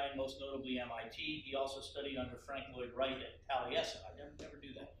 RPI, and most notably MIT. He also studied under Frank Lloyd Wright at Taliesin. I never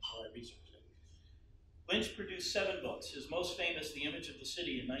do that before I researched it. Lynch produced 7 books. His most famous, The Image of the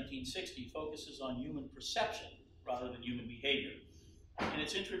City in 1960, focuses on human perception rather than human behavior. In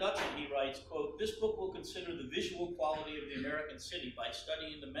its introduction, he writes, quote, this book will consider the visual quality of the American city by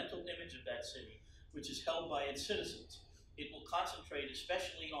studying the mental image of that city, which is held by its citizens. It will concentrate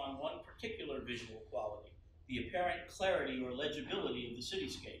especially on one particular visual quality, the apparent clarity or legibility of the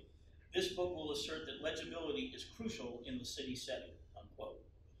cityscape. This book will assert that legibility is crucial in the city setting, unquote.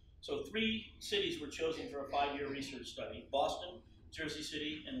 So 3 cities were chosen for a 5-year research study: Boston, Jersey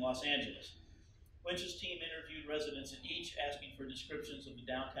City, and Los Angeles. Lynch's team interviewed residents in each, asking for descriptions of the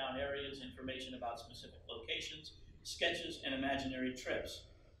downtown areas, information about specific locations, sketches, and imaginary trips.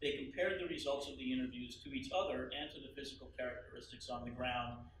 They compared the results of the interviews to each other and to the physical characteristics on the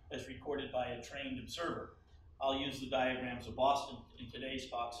ground as recorded by a trained observer. I'll use the diagrams of Boston in today's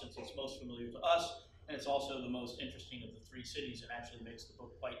talk since it's most familiar to us, and it's also the most interesting of the 3 cities, and actually makes the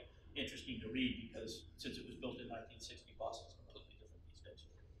book quite interesting to read because since it was built in 1960, Boston's completely different these days.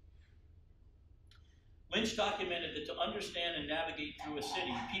 Lynch documented that to understand and navigate through a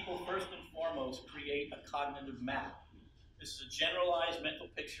city, people first and foremost create a cognitive map. This is a generalized mental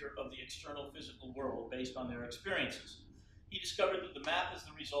picture of the external physical world based on their experiences. He discovered that the map is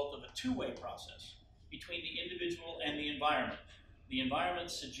the result of a 2-way process between the individual and the environment. The environment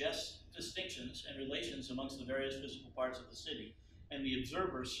suggests distinctions and relations amongst the various physical parts of the city, and the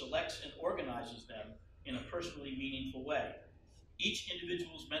observer selects and organizes them in a personally meaningful way. Each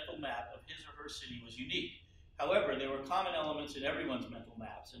individual's mental map of his or her city was unique. However, there were common elements in everyone's mental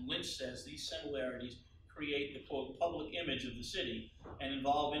maps, and Lynch says these similarities create the, quote, public image of the city and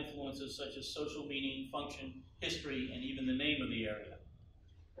involve influences such as social meaning, function, history, and even the name of the area.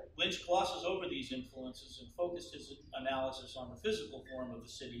 Lynch glosses over these influences and focused his analysis on the physical form of the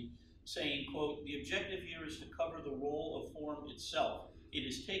city, saying, quote, the objective here is to cover the role of form itself. It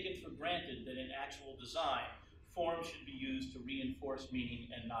is taken for granted that in actual design, form should be used to reinforce meaning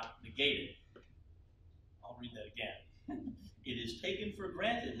and not negate it. I'll read that again. It is taken for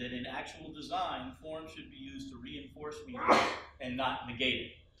granted that in actual design, form should be used to reinforce meaning and not negate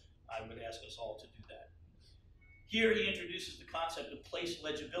it. I would ask us all to do that. Here he introduces the concept of place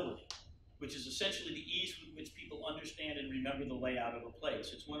legibility, which is essentially the ease with which people understand and remember the layout of a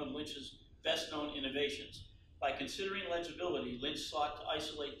place. It's one of Lynch's best-known innovations. By considering legibility, Lynch sought to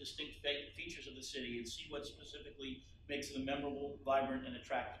isolate distinct features of the city and see what specifically makes them memorable, vibrant, and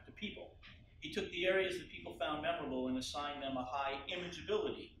attractive to people. He took the areas that people found memorable and assigned them a high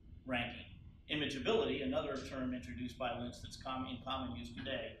imageability ranking. Imageability, another term introduced by Lynch that's in common use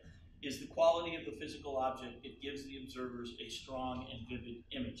today, is the quality of the physical object that gives the observers a strong and vivid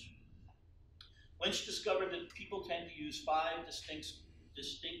image. Lynch discovered that people tend to use 5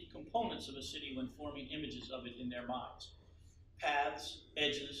 distinct components of a city when forming images of it in their minds: paths,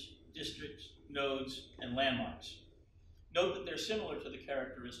 edges, districts, nodes, and landmarks. Note that they're similar to the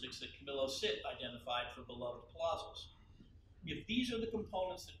characteristics that Camillo Sitte identified for beloved plazas. If these are the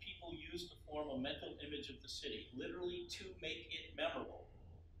components that people use to form a mental image of the city, literally to make it memorable,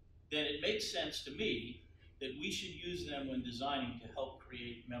 then it makes sense to me that we should use them when designing to help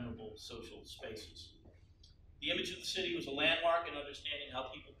create memorable social spaces. The image of the city was a landmark in understanding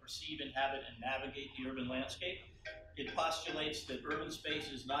how people perceive, inhabit, and navigate the urban landscape. It postulates that urban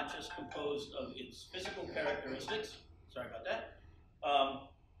space is not just composed of its physical characteristics, sorry about that,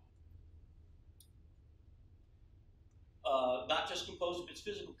 not just composed of its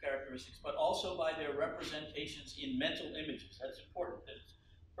physical characteristics, but also by their representations in mental images. That's important.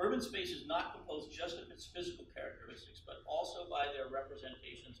 Urban space is not composed just of its physical characteristics, but also by their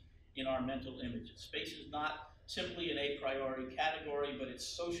representations in our mental images. Space is not simply an a priori category, but it's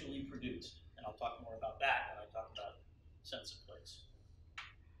socially produced. And I'll talk more about that when I talk about sense of place.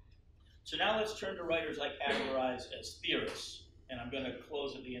 So now let's turn to writers I categorize as theorists. And I'm going to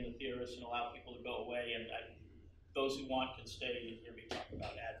close at the end of theorists and allow people to go away, and those who want can stay and hear me talk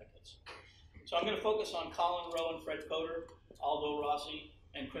about advocates. So I'm going to focus on Colin Rowe and Fred Koetter, Aldo Rossi,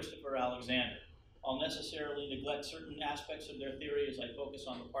 and Christopher Alexander. I'll necessarily neglect certain aspects of their theory as I focus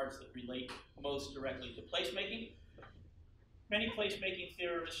on the parts that relate most directly to placemaking. Many placemaking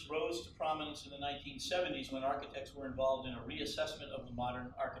theorists rose to prominence in the 1970s when architects were involved in a reassessment of the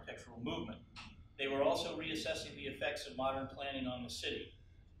modern architectural movement. They were also reassessing the effects of modern planning on the city.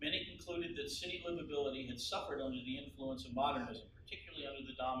 Many concluded that city livability had suffered under the influence of modernism, particularly under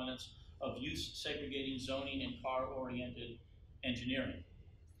the dominance of use-segregating zoning and car-oriented engineering.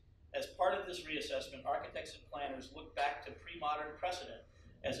 As part of this reassessment, architects and planners looked back to pre-modern precedent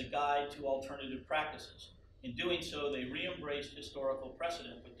as a guide to alternative practices. In doing so, they re-embraced historical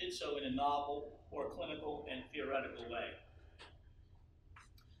precedent, but did so in a novel, more clinical, and theoretical way.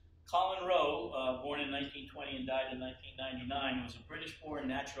 Colin Rowe, born in 1920 and died in 1999, was a British-born,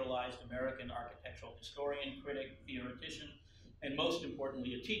 naturalized American architectural historian, critic, theoretician, and most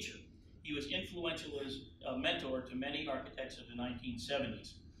importantly, a teacher. He was influential as a mentor to many architects of the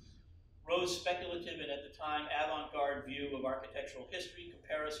 1970s. Rowe's speculative and at the time avant-garde view of architectural history,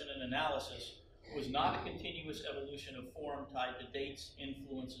 comparison, and analysis was not a continuous evolution of form tied to dates,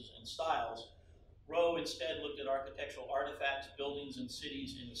 influences, and styles. Rowe instead looked at architectural artifacts, buildings, and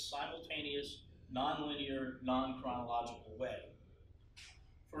cities in a simultaneous, nonlinear, non-chronological way.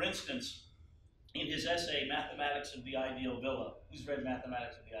 For instance, in his essay, Mathematics of the Ideal Villa, who's read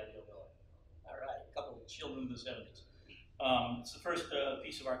Mathematics of the Ideal Villa? All right, a couple of children of the 70s. It's the first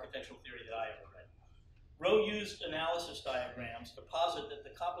piece of architectural theory that I ever read. Rowe used analysis diagrams to posit that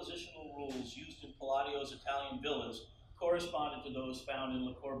the compositional rules used in Palladio's Italian villas corresponded to those found in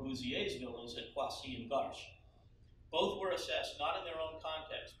Le Corbusier's villas at Poissy and Garches. Both were assessed not in their own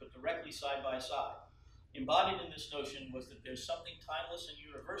context, but directly side by side. Embodied in this notion was that there's something timeless and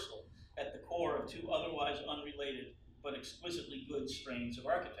universal at the core of two otherwise unrelated but exquisitely good strains of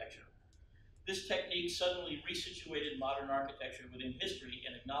architecture. This technique suddenly resituated modern architecture within history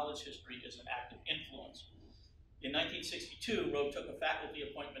and acknowledged history as an active influence. In 1962, Rowe took a faculty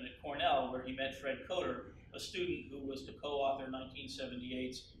appointment at Cornell where he met Fred Koetter, a student who was to co-author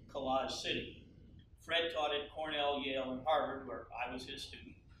 1978's Collage City. Fred taught at Cornell, Yale, and Harvard, where I was his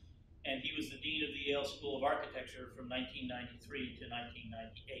student, and he was the dean of the Yale School of Architecture from 1993 to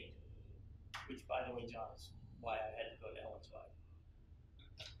 1998, which, by the way, John, is why I had to go to Ellen's Whyte.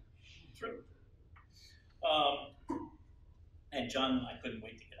 True. And John, I couldn't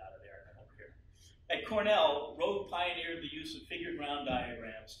wait to get out of there and over here. At Cornell, Rowe pioneered the use of figure ground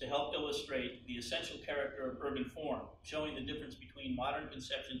diagrams to help illustrate the essential character of urban form, showing the difference between modern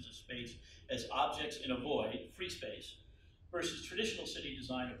conceptions of space as objects in a void, free space, versus traditional city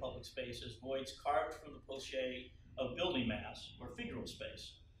design of public space as voids carved from the poche of building mass, or figural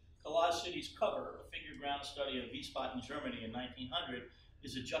space. Collage City's cover, a figure ground study of Wiesbaden, Germany in 1900,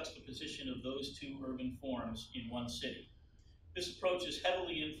 is a juxtaposition of those two urban forms in one city. This approach is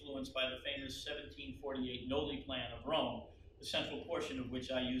heavily influenced by the famous 1748 Noli plan of Rome, the central portion of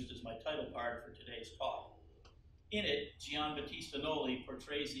which I used as my title card for today's talk. In it, Giambattista Noli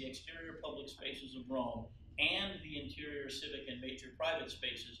portrays the exterior public spaces of Rome and the interior civic and major private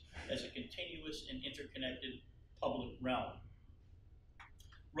spaces as a continuous and interconnected public realm.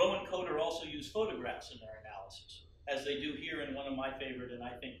 Rowe and Koetter also use photographs in their analysis, as they do here in one of my favorite and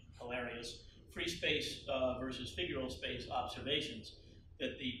I think hilarious free space versus figural space observations,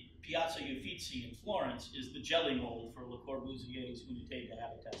 that the Piazza Uffizi in Florence is the jelly mold for Le Corbusier's Unité de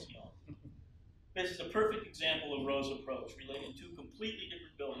Habitation. This is a perfect example of Rowe's approach, relating two completely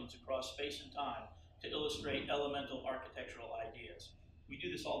different buildings across space and time to illustrate elemental architectural ideas. We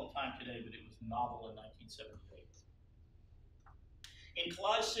do this all the time today, but it was novel in 1978. In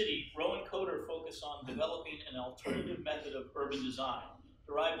Collage City, Rowe and Koetter focus on developing an alternative method of urban design,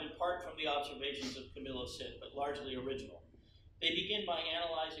 derived in part from the observations of Camillo Sitte, but largely original. They begin by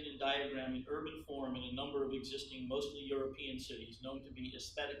analyzing and diagramming urban form in a number of existing, mostly European cities known to be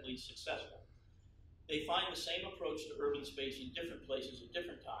aesthetically successful. They find the same approach to urban space in different places at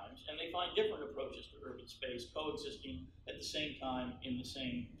different times, and they find different approaches to urban space coexisting at the same time in the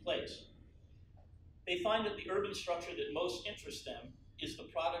same place. They find that the urban structure that most interests them is the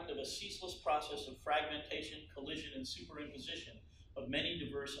product of a ceaseless process of fragmentation, collision, and superimposition of many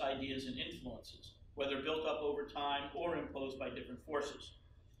diverse ideas and influences, whether built up over time or imposed by different forces.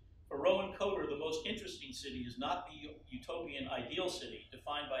 For Rowe and Koetter, the most interesting city is not the utopian ideal city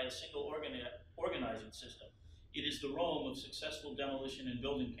defined by a single organizing system. It is the Rome of successful demolition and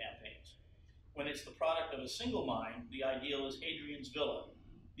building campaigns. When it's the product of a single mind, the ideal is Hadrian's Villa,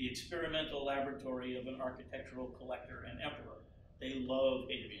 the experimental laboratory of an architectural collector and emperor. They love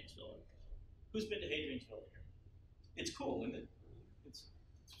Hadrian's Villa. Who's been to Hadrian's Villa here? It's cool, isn't it? It's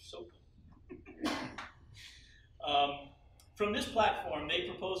so cool. From this platform, they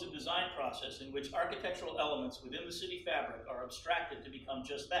propose a design process in which architectural elements within the city fabric are abstracted to become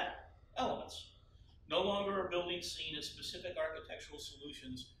just that, elements. No longer are buildings seen as specific architectural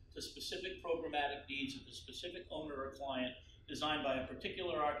solutions to specific programmatic needs of the specific owner or client designed by a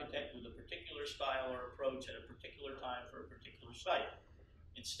particular architect with a particular style or approach at a particular time for a particular site.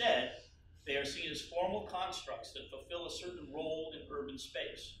 Instead, they are seen as formal constructs that fulfill a certain role in urban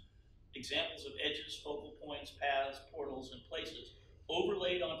space. Examples of edges, focal points, paths, portals, and places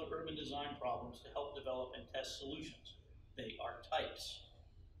overlaid onto urban design problems to help develop and test solutions. They are types.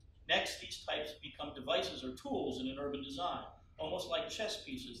 Next, these types become devices or tools in an urban design, almost like chess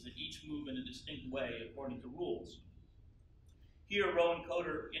pieces that each move in a distinct way according to rules. Here, Rowe and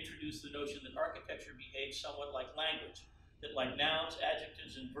Koetter introduce the notion that architecture behaves somewhat like language, that like nouns,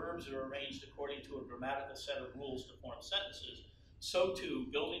 adjectives, and verbs are arranged according to a grammatical set of rules to form sentences, so too,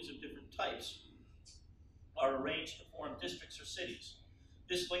 buildings of different types are arranged to form districts or cities.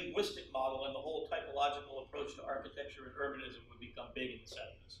 This linguistic model and the whole typological approach to architecture and urbanism would become big in the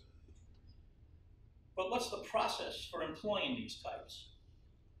 70s. But what's the process for employing these types?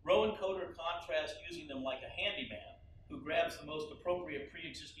 Rowe and Koetter contrast using them like a handyman who grabs the most appropriate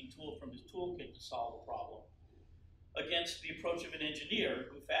pre-existing tool from his toolkit to solve a problem, against the approach of an engineer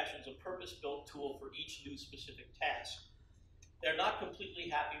who fashions a purpose-built tool for each new specific task. They're not completely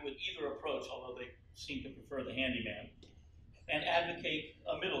happy with either approach, although they seem to prefer the handyman, and advocate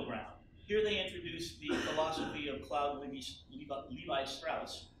a middle ground. Here they introduce the philosophy of Claude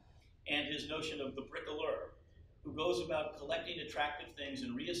Levi-Strauss and his notion of the bricoleur, who goes about collecting attractive things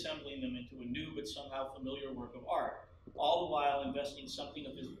and reassembling them into a new but somehow familiar work of art, all the while investing something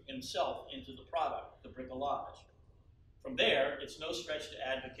of himself into the product, the bricolage. From there, it's no stretch to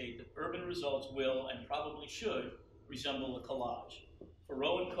advocate that urban results will, and probably should, resemble a collage. For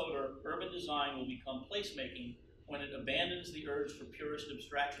Rowe and Koetter, urban design will become placemaking when it abandons the urge for purist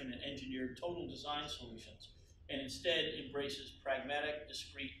abstraction and engineered total design solutions, and instead embraces pragmatic,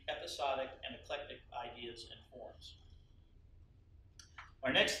 discrete, episodic, and eclectic ideas and forms.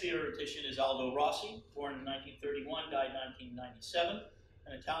 Our next theoretician is Aldo Rossi, born in 1931, died 1997,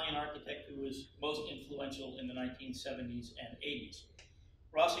 an Italian architect who was most influential in the 1970s and 80s.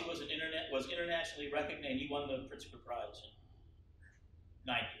 Rossi was internationally recognized, and he won the Pritzker Prize in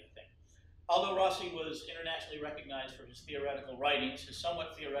 90, I think. Aldo Rossi was internationally recognized for his theoretical writings, his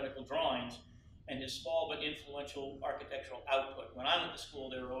somewhat theoretical drawings, and his small but influential architectural output. When I went to school,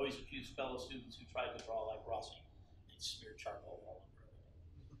 there were always a few fellow students who tried to draw like Rossi. They'd smear charcoal all over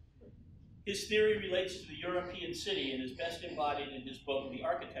everything. His theory relates to the European city and is best embodied in his book, The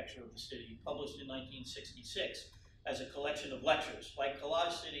Architecture of the City, published in 1966. As a collection of lectures. Like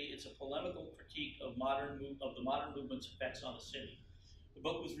Collage City, it's a polemical critique of the modern movement's effects on the city. The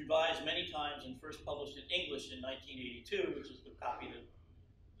book was revised many times and first published in English in 1982, which is the copy that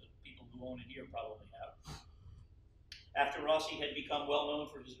the people who own it here probably have. After Rossi had become well known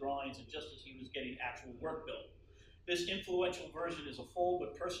for his drawings and just as he was getting actual work built. This influential version is a full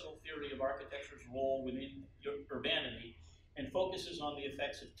but personal theory of architecture's role within urbanity and focuses on the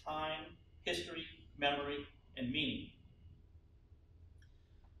effects of time, history, memory, and meaning.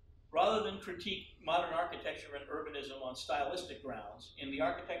 Rather than critique modern architecture and urbanism on stylistic grounds, in The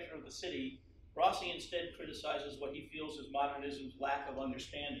Architecture of the City, Rossi instead criticizes what he feels is modernism's lack of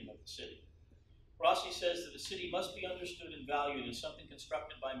understanding of the city. Rossi says that a city must be understood and valued as something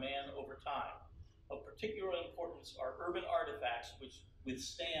constructed by man over time. Of particular importance are urban artifacts which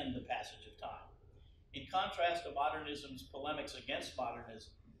withstand the passage of time. In contrast to modernism's polemics against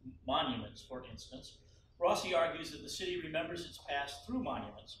monuments, for instance, Rossi argues that the city remembers its past through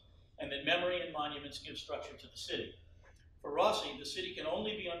monuments, and that memory and monuments give structure to the city. For Rossi, the city can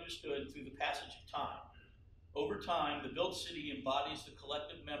only be understood through the passage of time. Over time, the built city embodies the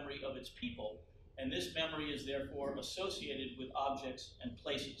collective memory of its people, and this memory is therefore associated with objects and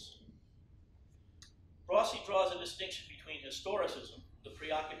places. Rossi draws a distinction between historicism, the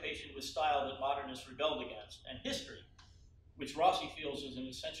preoccupation with style that modernists rebelled against, and history, which Rossi feels is an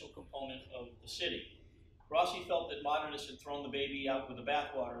essential component of the city. Rossi felt that modernists had thrown the baby out with the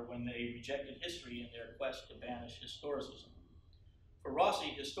bathwater when they rejected history in their quest to banish historicism. For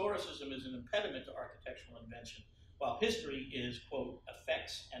Rossi, historicism is an impediment to architectural invention, while history is, quote,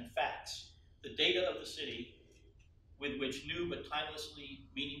 effects and facts, the data of the city with which new but timelessly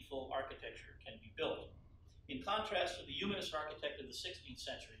meaningful architecture can be built. In contrast to the humanist architect of the 16th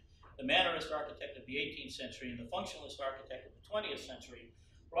century, the mannerist architect of the 18th century, and the functionalist architect of the 20th century,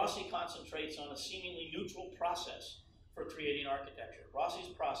 Rossi concentrates on a seemingly neutral process for creating architecture. Rossi's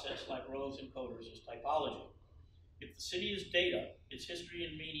process, like Rowe's and Koetter's, is typology. If the city is data, its history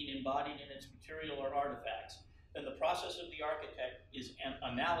and meaning embodied in its material or artifacts, then the process of the architect is an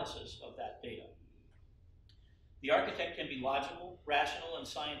analysis of that data. The architect can be logical, rational, and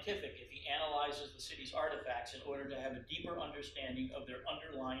scientific if he analyzes the city's artifacts in order to have a deeper understanding of their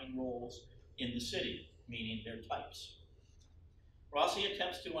underlying roles in the city, meaning their types. Rossi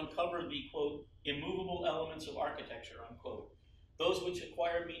attempts to uncover the, quote, immovable elements of architecture, unquote, those which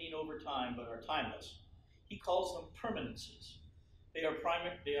acquire meaning over time but are timeless. He calls them permanences. They are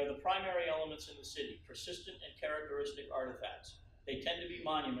the primary elements in the city, persistent and characteristic artifacts. They tend to be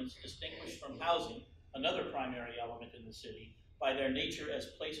monuments distinguished from housing, another primary element in the city, by their nature as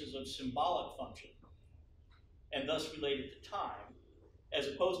places of symbolic function, and thus related to time, as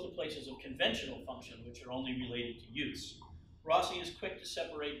opposed to places of conventional function, which are only related to use. Rossi is quick to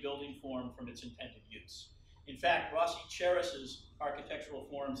separate building form from its intended use. In fact, Rossi cherishes architectural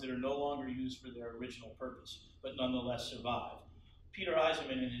forms that are no longer used for their original purpose, but nonetheless survive. Peter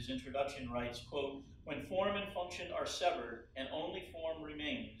Eisenman in his introduction writes, quote, when form and function are severed and only form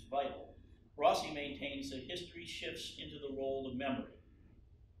remains vital, Rossi maintains that history shifts into the role of memory,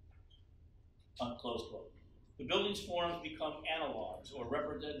 close quote. The building's forms become analogs or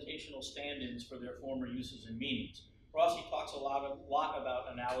representational stand-ins for their former uses and meanings. Rossi talks a lot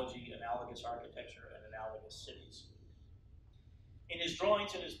about analogy, analogous architecture, and analogous cities. In his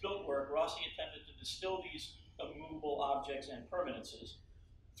drawings and his built work, Rossi attempted to distill these immovable objects and permanences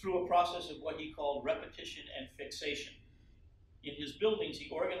through a process of what he called repetition and fixation. In his buildings, he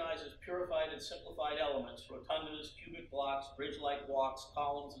organizes purified and simplified elements, rotundas, cubic blocks, bridge-like walks,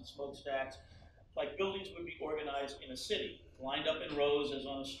 columns, and smokestacks, like buildings would be organized in a city, lined up in rows as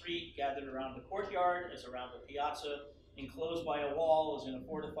on a street, gathered around a courtyard as around a piazza, enclosed by a wall as in a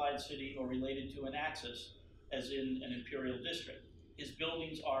fortified city, or related to an axis as in an imperial district. His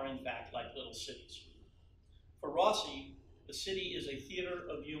buildings are, in fact, like little cities. For Rossi, the city is a theater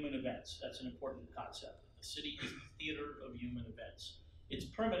of human events. That's an important concept. The city is the theater of human events. Its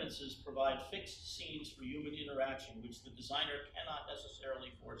permanences provide fixed scenes for human interaction, which the designer cannot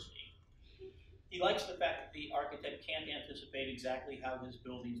necessarily foresee. He likes the fact that the architect can't anticipate exactly how his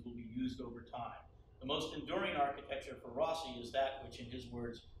buildings will be used over time. The most enduring architecture for Rossi is that which, in his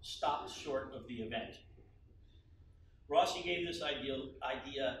words, stops short of the event. Rossi gave this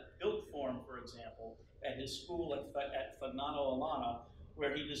idea built form, for example, at his school at Fagnano Alana,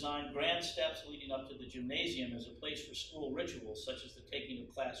 where he designed grand steps leading up to the gymnasium as a place for school rituals, such as the taking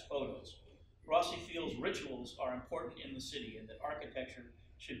of class photos. Rossi feels rituals are important in the city and that architecture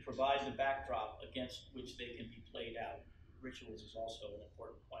should provide the backdrop against which they can be played out. Rituals is also an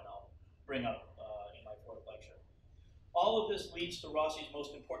important point I'll bring up in my fourth lecture. All of this leads to Rossi's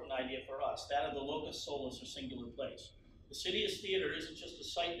most important idea for us, that of the locus solus, or singular place. The city as theater isn't just a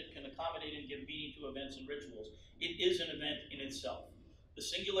site that can accommodate and give meaning to events and rituals. It is an event in itself. The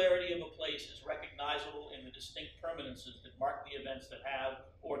singularity of a place is recognizable in the distinct permanences that mark the events that have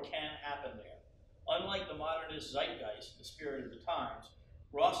or can happen there. Unlike the modernist zeitgeist, the spirit of the times,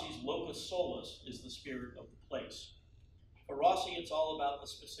 Rossi's locus solus is the spirit of the place. For Rossi, it's all about the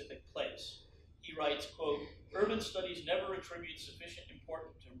specific place. He writes, quote, urban studies never attribute sufficient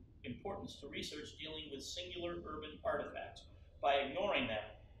importance to research dealing with singular urban artifacts. By ignoring them,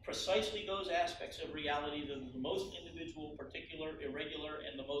 precisely those aspects of reality that are the most individual, particular, irregular,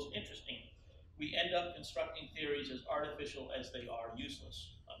 and the most interesting, we end up constructing theories as artificial as they are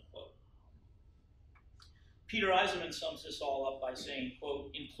useless, unquote. Peter Eisenman sums this all up by saying,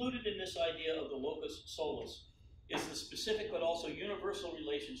 quote, included in this idea of the locus solus is the specific but also universal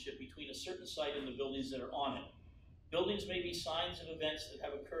relationship between a certain site and the buildings that are on it. Buildings may be signs of events that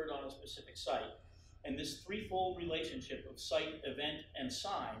have occurred on a specific site. and this threefold relationship of site, event, and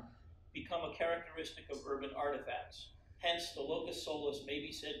sign become a characteristic of urban artifacts. Hence, the locus solus may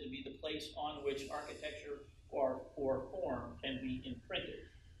be said to be the place on which architecture or form can be imprinted.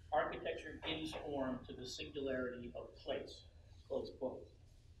 Architecture gives form to the singularity of place, close quote.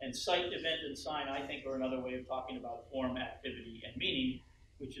 And site, event, and sign, I think, are another way of talking about form, activity, and meaning,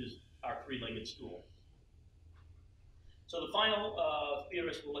 which is our three-legged stool. So the final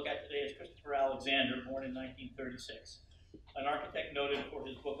theorist we'll look at today is Christopher Alexander, born in 1936, an architect noted for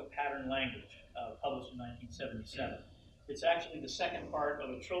his book of pattern language, published in 1977. It's actually the second part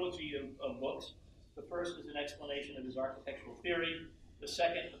of a trilogy of books. The first is an explanation of his architectural theory. The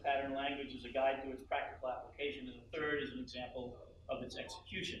second, The Pattern Language, is a guide to its practical application. And the third is an example of its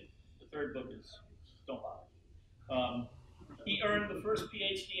execution. The third book is Don't Bother. He earned the first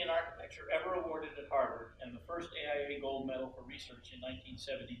PhD in architecture ever awarded at Harvard and the first AIA Gold Medal for research in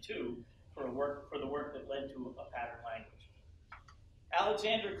 1972 for the work that led to a pattern language.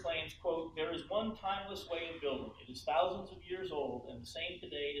 Alexander claims, quote, "There is one timeless way of building. It is thousands of years old and the same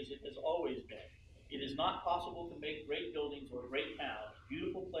today as it has always been. It is not possible to make great buildings or great towns,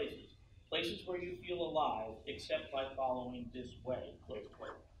 beautiful places, places where you feel alive, except by following this way," close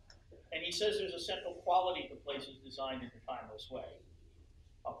quote. And he says there's a central quality to places designed in a timeless way.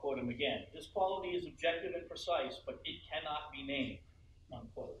 I'll quote him again. "This quality is objective and precise, but it cannot be named,"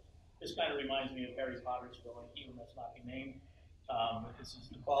 unquote. This kind of reminds me of Harry Potter's villain, he who must not be named. This is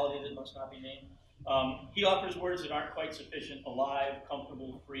the quality that must not be named. He offers words that aren't quite sufficient: alive,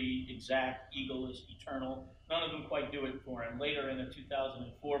 comfortable, free, exact, egoless, eternal. None of them quite do it for him. Later in a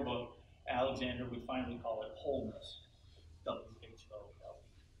 2004 book, Alexander would finally call it wholeness. W-H-O-L.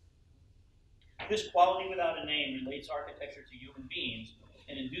 This quality without a name relates architecture to human beings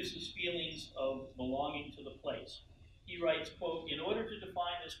and induces feelings of belonging to the place. He writes, quote, "In order to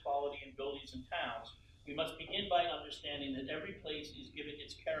define this quality in buildings and towns, we must begin by understanding that every place is given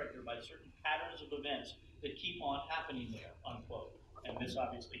its character by certain patterns of events that keep on happening there," unquote. And this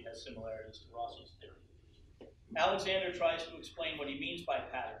obviously has similarities to Rossi's theory. Alexander tries to explain what he means by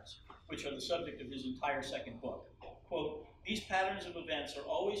patterns, which are the subject of his entire second book. Quote, "These patterns of events are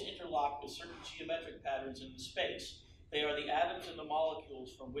always interlocked with certain geometric patterns in the space. They are the atoms and the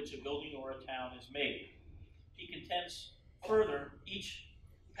molecules from which a building or a town is made." He contends further, each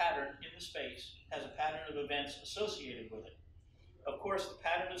pattern in the space has a pattern of events associated with it. Of course, the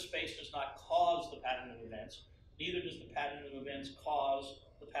pattern of space does not cause the pattern of events, neither does the pattern of events cause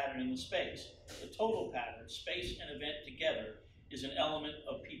the pattern in the space. The total pattern, space and event together, is an element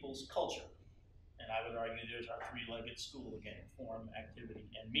of people's culture. And I would argue there's our three-legged stool again: form, activity,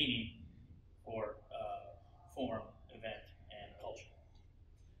 and meaning for form, event, and culture.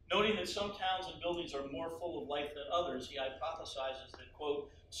 Noting that some towns and buildings are more full of life than others, he hypothesizes that, quote,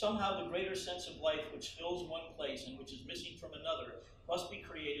 "Somehow the greater sense of life which fills one place and which is missing from another must be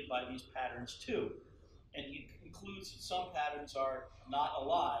created by these patterns too." And he concludes that some patterns are not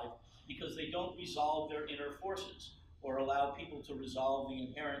alive because they don't resolve their inner forces or allow people to resolve the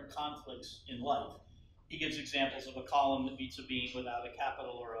inherent conflicts in life. He gives examples of a column that meets a beam without a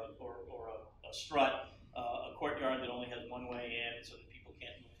capital or a strut, a courtyard that only has one way in so that people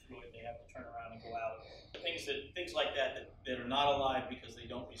can't move through it, they have to turn around and go out. Things like that are not alive because they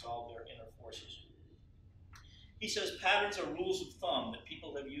don't resolve their inner forces. He says patterns are rules of thumb that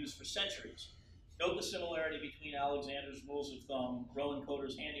people have used for centuries. Note the similarity between Alexander's rules of thumb, Rowe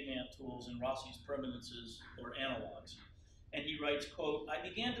Koetter's handyman tools, and Rossi's permanences or analogs. And he writes, quote, "I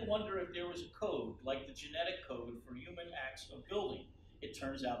began to wonder if there was a code, like the genetic code for human acts of building. It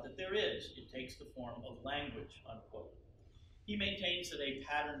turns out that there is. It takes the form of language," unquote. He maintains that a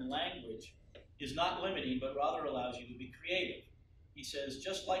pattern language is not limiting, but rather allows you to be creative. He says,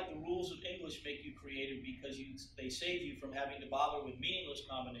 "Just like the rules of English make you creative because they save you from having to bother with meaningless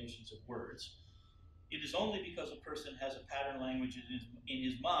combinations of words, it is only because a person has a pattern language in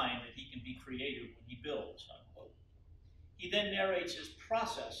his mind that he can be creative when he builds," unquote. He then narrates his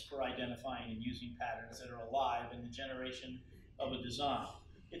process for identifying and using patterns that are alive in the generation of a design.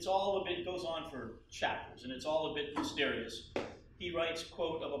 Goes on for chapters, and it's all a bit mysterious. He writes,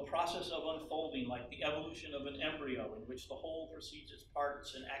 quote, "of a process of unfolding like the evolution of an embryo in which the whole proceeds its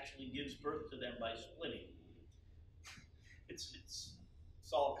parts and actually gives birth to them by splitting." It's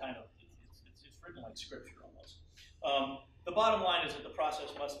all kind of, it's written like scripture almost. The bottom line is that the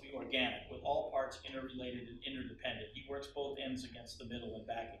process must be organic, with all parts interrelated and interdependent. He works both ends against the middle and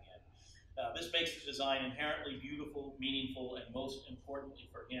back again. This makes the design inherently beautiful, meaningful, and most importantly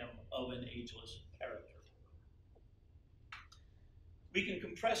for him, of an ageless character. We can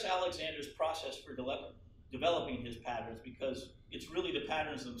compress Alexander's process for developing his patterns, because it's really the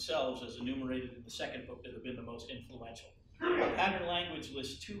patterns themselves, as enumerated in the second book, that have been the most influential. The pattern language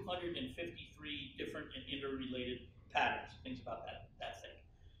lists 253 different and interrelated patterns, things about that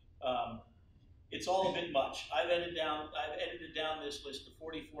thing. It's all a bit much. I've edited down this list to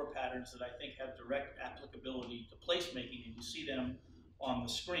 44 patterns that I think have direct applicability to placemaking, and you see them on the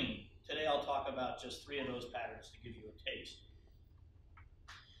screen. Today I'll talk about just 3 of those patterns to give you a taste.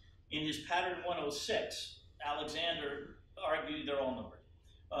 In his pattern 106, Alexander argued, they're all numbered.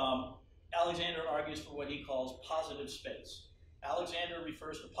 Alexander argues for what he calls positive space. Alexander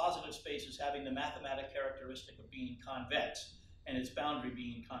refers to positive space as having the mathematic characteristic of being convex and its boundary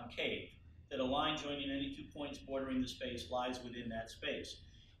being concave, that a line joining any 2 points bordering the space lies within that space.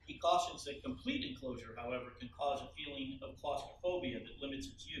 He cautions that complete enclosure, however, can cause a feeling of claustrophobia that limits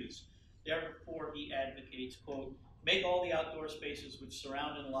its use. Therefore, he advocates, quote, make all the outdoor spaces which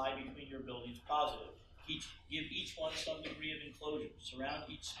surround and lie between your buildings positive. Give each one some degree of enclosure. Surround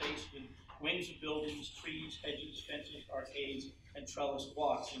each space with wings of buildings, trees, hedges, fences, arcades, and trellised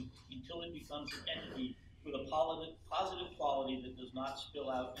walks until it becomes an entity with a positive quality that does not spill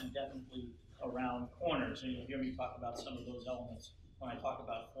out indefinitely around corners. And you'll hear me talk about some of those elements when I talk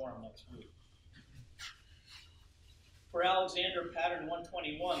about form next week. For Alexander, pattern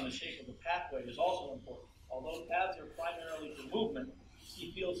 121, the shape of the pathway, is also important. Although paths are primarily for movement,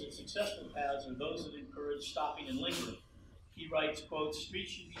 he feels that successful paths are those that encourage stopping and lingering. He writes, quote,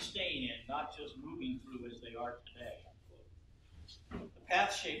 streets should be staying in, not just moving through as they are today, unquote. The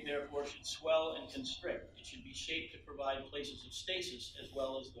path shape, therefore, should swell and constrict. It should be shaped to provide places of stasis as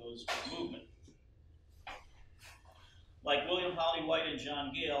well as those of movement. Like William Holly Whyte and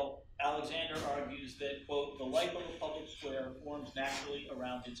John Gehl, Alexander argues that, quote, the life of a public square forms naturally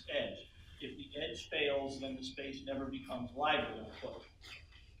around its edge. If the edge fails, then the space never becomes lively, unquote.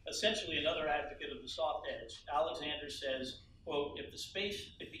 Essentially, another advocate of the soft edge, Alexander says, quote, if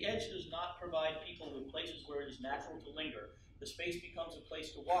the edge does not provide people with places where it is natural to linger, the space becomes a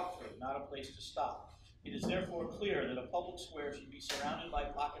place to walk through, not a place to stop. It is therefore clear that a public square should be surrounded by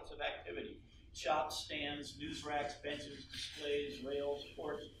pockets of activity, shops, stands, news racks, benches, displays, rails,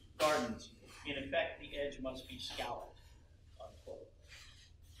 courts, gardens. In effect, the edge must be scalloped, unquote.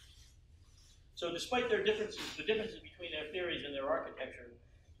 So despite their differences, the differences between their theories and their architecture,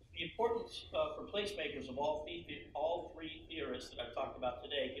 the importance for placemakers of all 3 theorists that I've talked about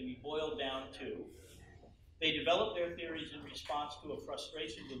today can be boiled down to: they developed their theories in response to a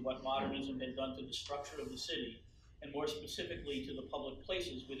frustration with what modernism had done to the structure of the city, and more specifically to the public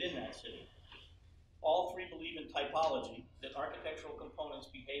places within that city. All 3 believe in typology, that architectural components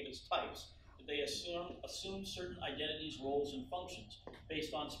behave as types, that they assume certain identities, roles, and functions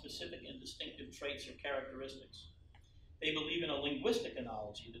based on specific and distinctive traits or characteristics. They believe in a linguistic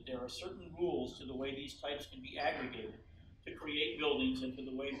analogy, that there are certain rules to the way these types can be aggregated to create buildings and to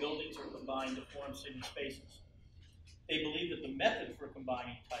the way buildings are combined to form city spaces. They believe that the method for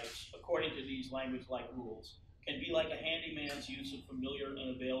combining types, according to these language-like rules, can be like a handyman's use of familiar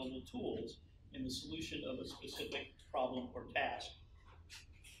and available tools in the solution of a specific problem or task.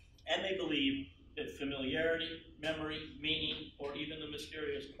 And they believe that familiarity, memory, meaning, or even the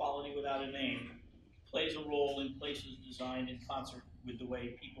mysterious quality without a name plays a role in places designed in concert with the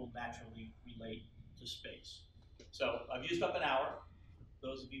way people naturally relate to space. So I've used up an hour.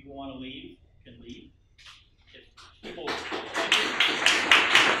 Those of you who want to leave can leave. If people, thank you.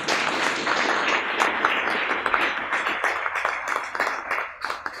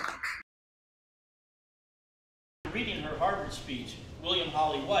 Reading her Harvard speech, William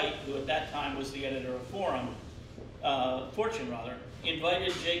Holly Whyte, who at that time was the editor of Fortune,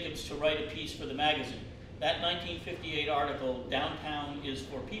 invited Jacobs to write a piece for the magazine. That 1958 article, Downtown is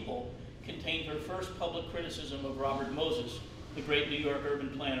for People, contained her first public criticism of Robert Moses, the great New York urban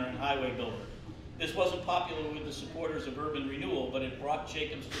planner and highway builder. This wasn't popular with the supporters of urban renewal, but it brought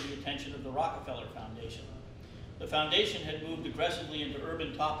Jacobs to the attention of the Rockefeller Foundation. The foundation had moved aggressively into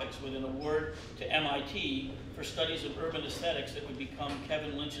urban topics with an award to MIT for studies of urban aesthetics that would become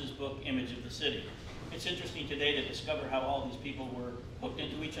Kevin Lynch's book, Image of the City. It's interesting today to discover how all these people were hooked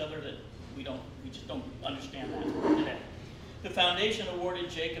into each other, that we just don't understand that today. The foundation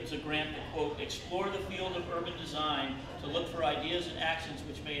awarded Jacobs a grant to, quote, explore the field of urban design to look for ideas and actions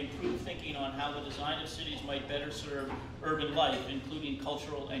which may improve thinking on how the design of cities might better serve urban life, including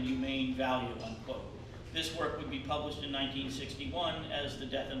cultural and humane value, unquote. This work would be published in 1961 as The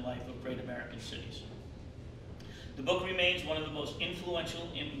Death and Life of Great American Cities. The book remains one of the most influential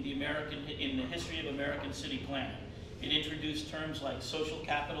in the history of American city planning. It introduced terms like social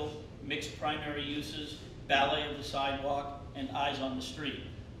capital, mixed primary uses, ballet of the sidewalk, and eyes on the street.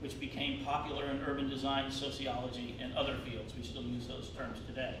 which became popular in urban design, sociology, and other fields. We still use those terms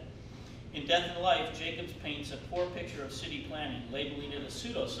today. In Death and Life, Jacobs paints a poor picture of city planning, labeling it a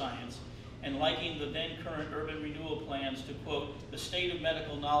pseudoscience, and likening the then current urban renewal plans to, quote, the state of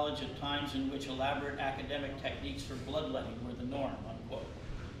medical knowledge at times in which elaborate academic techniques for bloodletting were the norm, unquote.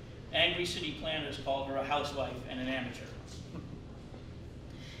 Angry city planners called her a housewife and an amateur.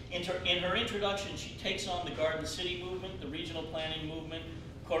 In her introduction, she takes on the Garden City movement, the regional planning movement,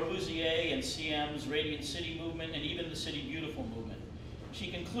 Corbusier and CM's Radiant City movement, and even the City Beautiful movement.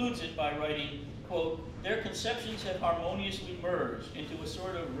 She concludes it by writing, quote, their conceptions have harmoniously merged into a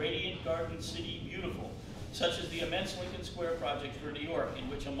sort of radiant Garden City Beautiful, such as the immense Lincoln Square project for New York, in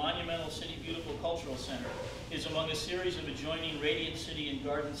which a monumental City Beautiful cultural center is among a series of adjoining Radiant City and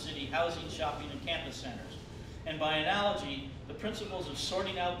Garden City housing, shopping, and campus centers. And by analogy, the principles of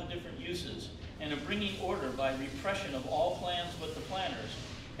sorting out the different uses and of bringing order by repression of all plans but the planners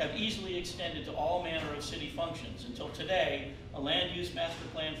have easily extended to all manner of city functions, until today, a land use master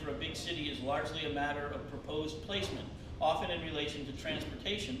plan for a big city is largely a matter of proposed placement, often in relation to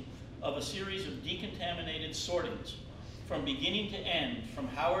transportation, of a series of decontaminated sortings. From beginning to end, from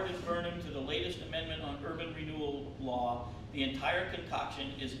Howard and Burnham to the latest amendment on urban renewal law, the entire concoction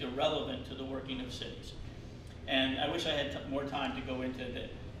is irrelevant to the working of cities. And I wish I had more time to go into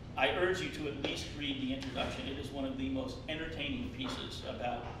that. I urge you to at least read the introduction. It is one of the most entertaining pieces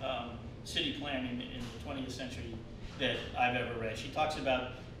about city planning in the 20th century that I've ever read. She talks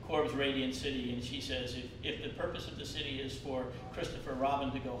about Corb's Radiant City, and she says, if the purpose of the city is for Christopher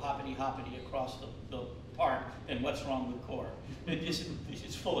Robin to go hoppity-hoppity across the park, then what's wrong with Corb?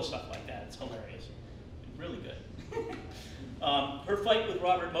 It's full of stuff like that. It's hilarious. Really good. Her fight with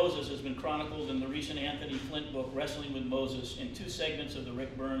Robert Moses has been chronicled in the recent Anthony Flint book, Wrestling with Moses, in 2 segments of the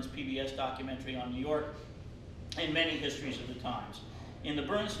Rick Burns PBS documentary on New York, and many histories of the times. In the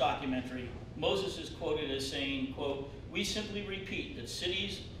Burns documentary, Moses is quoted as saying, quote, we simply repeat that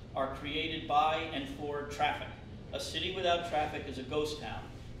cities are created by and for traffic. A city without traffic is a ghost town.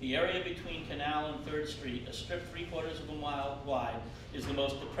 The area between Canal and 3rd Street, a strip 3/4 of a mile wide, is the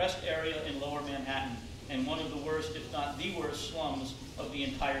most depressed area in Lower Manhattan, and one of the worst, if not the worst, slums of the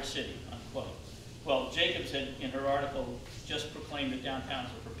entire city, unquote. Well, Jacobs had, in her article, just proclaimed that downtowns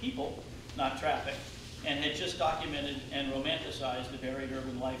are for people, not traffic, and had just documented and romanticized the varied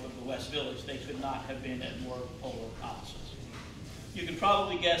urban life of the West Village. They could not have been at more polar opposites. You can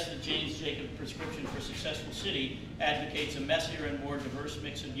probably guess that Jane's Jacobs prescription for successful city advocates a messier and more diverse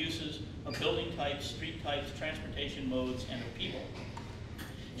mix of uses, of building types, street types, transportation modes, and of people.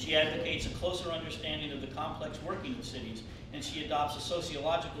 She advocates a closer understanding of the complex working of cities, and she adopts a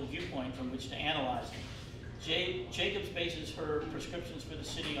sociological viewpoint from which to analyze them. Jacobs bases her prescriptions for the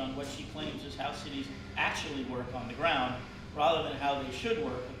city on what she claims is how cities actually work on the ground, rather than how they should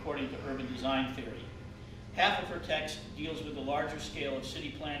work according to urban design theory. Half of her text deals with the larger scale of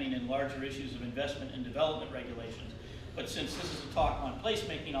city planning and larger issues of investment and development regulations. But since this is a talk on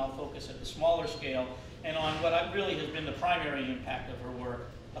placemaking, I'll focus at the smaller scale and on what really has been the primary impact of her work,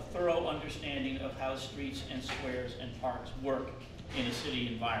 a thorough understanding of how streets and squares and parks work in a city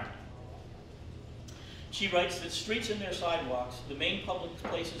environment. She writes that streets and their sidewalks, the main public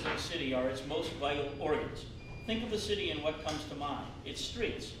places of a city, are its most vital organs. Think of the city and what comes to mind. Its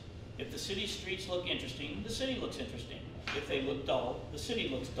streets. If the city's streets look interesting, the city looks interesting. If they look dull, the city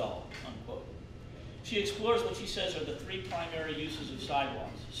looks dull, unquote. She explores what she says are the 3 primary uses of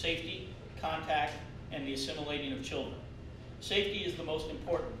sidewalks: safety, contact, and the assimilating of children. Safety is the most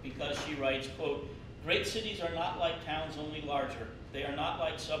important because, she writes, quote, great cities are not like towns, only larger. They are not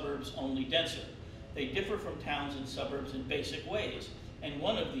like suburbs, only denser. They differ from towns and suburbs in basic ways, and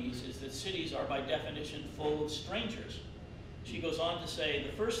one of these is that cities are by definition full of strangers. She goes on to say,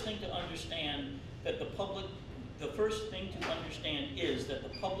 the first thing to understand is that the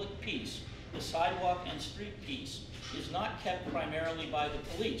public peace, the sidewalk and street peace, is not kept primarily by the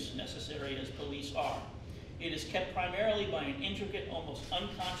police, necessary as police are. It is kept primarily by an intricate, almost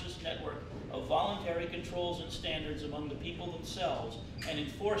unconscious network of voluntary controls and standards among the people themselves and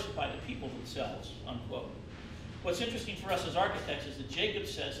enforced by the people themselves, unquote. What's interesting for us as architects is that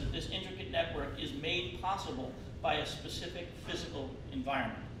Jacobs says that this intricate network is made possible by a specific physical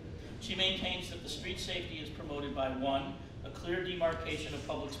environment. She maintains that the street safety is promoted by 1, a clear demarcation of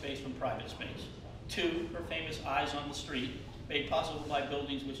public space from private space; 2, her famous eyes on the street, made possible by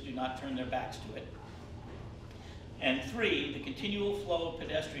buildings which do not turn their backs to it; and 3, the continual flow of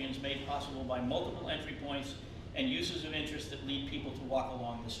pedestrians made possible by multiple entry points and uses of interest that lead people to walk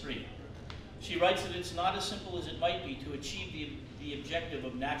along the street. She writes that it's not as simple as it might be to achieve the objective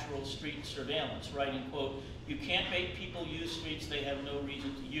of natural street surveillance, writing, quote, "You can't make people use streets they have no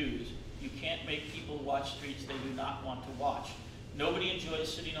reason to use. You can't make people watch streets they do not want to watch. Nobody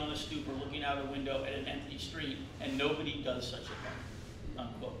enjoys sitting on a stoop or looking out a window at an empty street, and nobody does such a thing,"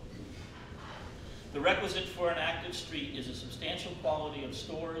 unquote. The requisite for an active street is a substantial quality of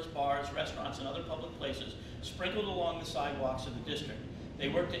stores, bars, restaurants, and other public places sprinkled along the sidewalks of the district. They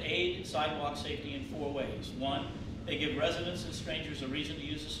work to aid sidewalk safety in 4 ways. 1, they give residents and strangers a reason to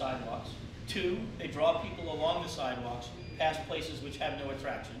use the sidewalks. 2, they draw people along the sidewalks, past places which have no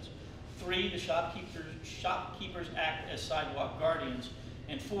attractions. 3, the shopkeepers act as sidewalk guardians.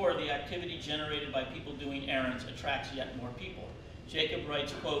 And 4, the activity generated by people doing errands attracts yet more people. Jacob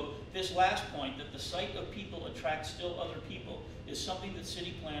writes, quote, "This last point, that the sight of people attracts still other people, is something that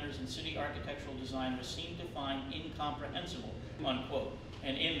city planners and city architectural designers seem to find incomprehensible," unquote.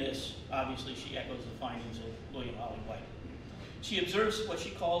 And in this, obviously, she echoes the findings of William Holly Whyte. She observes what she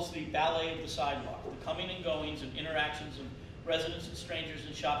calls the ballet of the sidewalk, the coming and goings of interactions of residents and strangers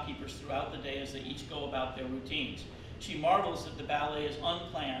and shopkeepers throughout the day as they each go about their routines. She marvels that the ballet is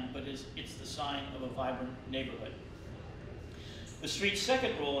unplanned, but it's the sign of a vibrant neighborhood. The street's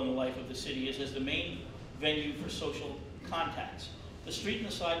second role in the life of the city is as the main venue for social contacts. The street and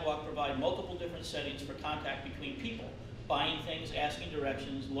the sidewalk provide multiple different settings for contact between people, buying things, asking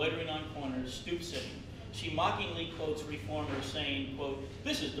directions, loitering on corners, stoop sitting. She mockingly quotes reformers saying, quote,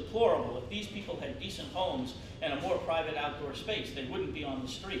 "This is deplorable. If these people had decent homes and a more private outdoor space, they wouldn't be on the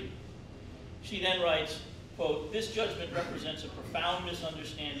street." She then writes, quote, "This judgment represents a profound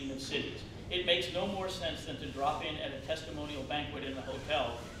misunderstanding of cities. It makes no more sense than to drop in at a testimonial banquet in a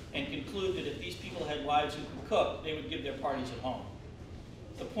hotel and conclude that if these people had wives who could cook, they would give their parties at home.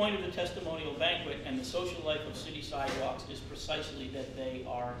 The point of the testimonial banquet and the social life of city sidewalks is precisely that they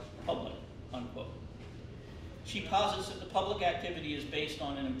are public," unquote. She posits that the public activity is based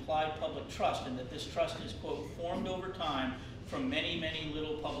on an implied public trust and that this trust is, quote, "formed over time from many, many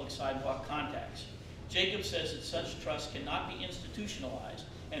little public sidewalk contacts." Jacob says that such trust cannot be institutionalized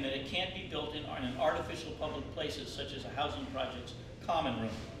and that it can't be built in artificial public places such as a housing project's common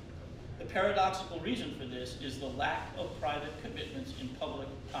room. The paradoxical reason for this is the lack of private commitments in public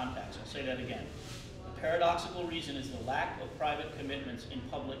contacts. I'll say that again. The paradoxical reason is the lack of private commitments in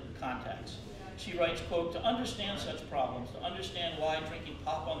public contacts. She writes, quote, "To understand such problems, to understand why drinking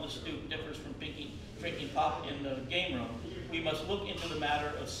pop on the stoop differs from drinking pop in the game room, we must look into the matter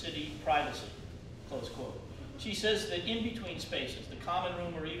of city privacy," close quote. She says that in between spaces, the common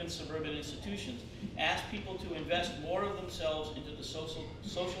room or even suburban institutions, ask people to invest more of themselves into the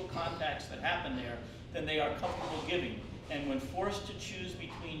social contacts that happen there than they are comfortable giving. And when forced to choose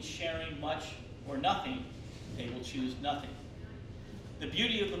between sharing much or nothing, they will choose nothing. The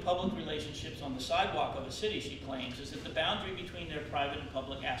beauty of the public relationships on the sidewalk of a city, she claims, is that the boundary between their private and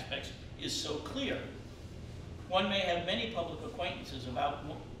public aspects is so clear. One may have many public acquaintances about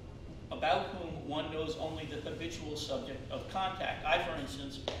whom one knows only the habitual subject of contact. I, for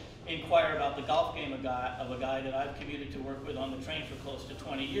instance, inquire about the golf game of a guy that I've commuted to work with on the train for close to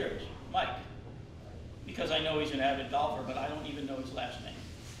 20 years, Mike, because I know he's an avid golfer, but I don't even know his last name.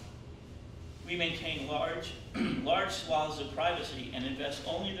 We maintain large swaths of privacy and invest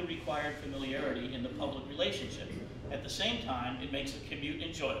only the required familiarity in the public relationship. At the same time, it makes the commute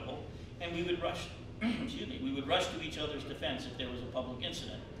enjoyable, and we would rush to each other's defense if there was a public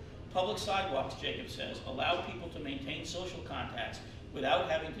incident. Public sidewalks, Jacob says, allow people to maintain social contacts without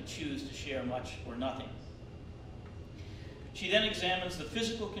having to choose to share much or nothing. She then examines the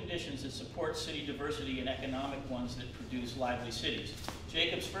physical conditions that support city diversity and economic ones that produce lively cities.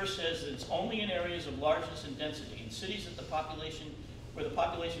 Jacobs first says that it's only in areas of largeness and density, in cities that where the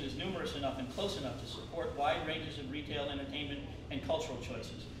population is numerous enough and close enough to support wide ranges of retail, entertainment, and cultural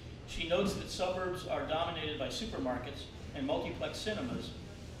choices. She notes that suburbs are dominated by supermarkets and multiplex cinemas,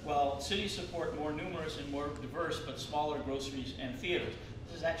 while cities support more numerous and more diverse but smaller groceries and theaters.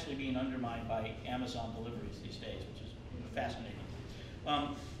 This is actually being undermined by Amazon deliveries these days, which is fascinating.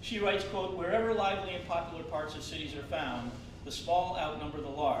 She writes, quote, "Wherever lively and popular parts of cities are found, the small outnumber the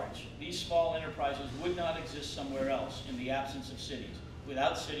large. These small enterprises would not exist somewhere else in the absence of cities.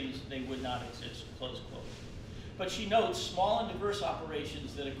 Without cities, they would not exist," close quote. But she notes small and diverse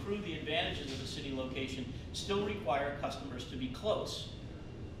operations that accrue the advantages of a city location still require customers to be close.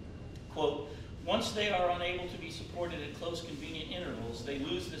 Quote, "Once they are unable to be supported at close, convenient intervals, they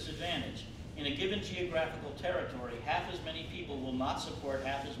lose this advantage. In a given geographical territory, half as many people will not support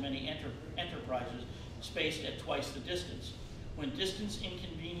half as many enterprises spaced at twice the distance. When distance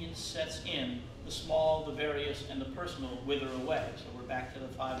inconvenience sets in, the small, the various, and the personal wither away." So we're back to the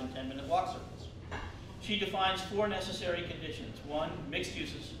 5 and 10 minute walk circles. She defines 4 necessary conditions. 1, mixed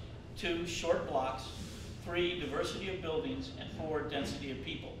uses. 2, short blocks. 3, diversity of buildings. And 4, density of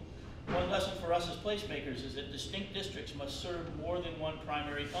people. One lesson for us as placemakers is that distinct districts must serve more than one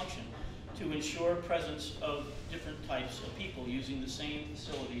primary function to ensure presence of different types of people using the same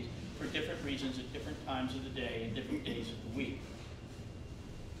facilities for different reasons at different times of the day and different days of the week.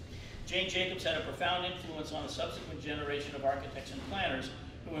 Jane Jacobs had a profound influence on a subsequent generation of architects and planners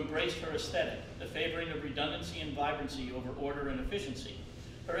who embraced her aesthetic, the favoring of redundancy and vibrancy over order and efficiency,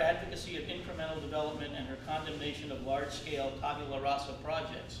 her advocacy of incremental development and her condemnation of large-scale tabula rasa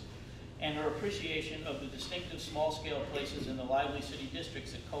projects, and her appreciation of the distinctive small-scale places in the lively city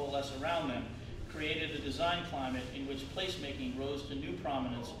districts that coalesce around them created a design climate in which placemaking rose to new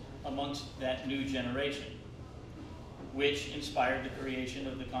prominence amongst that new generation, which inspired the creation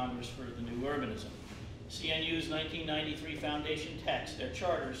of the Congress for the New Urbanism. CNU's 1993 foundation text, their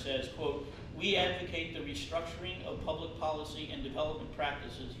charter, says, quote, "We advocate the restructuring of public policy and development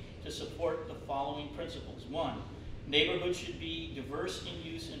practices to support the following principles. 1, neighborhoods should be diverse in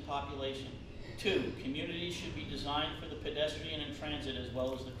use and population. 2, communities should be designed for the pedestrian and transit as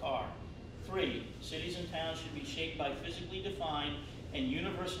well as the car. 3, cities and towns should be shaped by physically defined and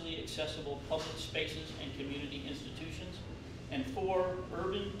universally accessible public spaces and community institutions. And 4,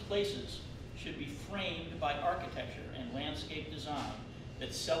 urban places should be framed by architecture and landscape design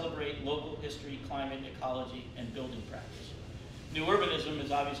that celebrate local history, climate, ecology, and building practice." New urbanism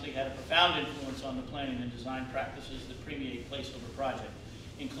has obviously had a profound influence on the planning and design practices that permeate place over project,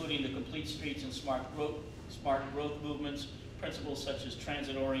 including the complete streets and smart growth movements, principles such as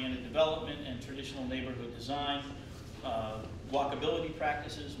transit-oriented development and traditional neighborhood design, walkability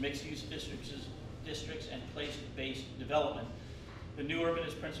practices, mixed-use districts, and place-based development. The new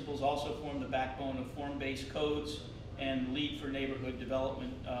urbanist principles also form the backbone of form-based codes and Lead for Neighborhood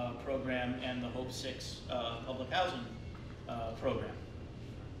Development program and the Hope 6 public housing program.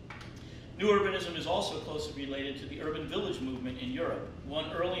 New urbanism is also closely related to the urban village movement in Europe.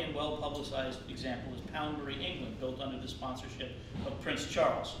 One early and well-publicized example is Poundbury, England, built under the sponsorship of Prince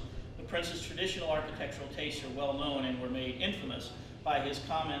Charles. The Prince's traditional architectural tastes are well known and were made infamous by his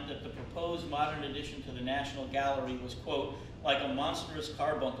comment that the proposed modern addition to the National Gallery was, quote, "like a monstrous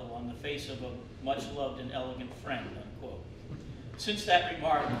carbuncle on the face of a much-loved and elegant friend," unquote. Since that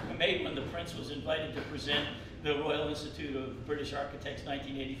remark, made when the Prince was invited to present the Royal Institute of British Architects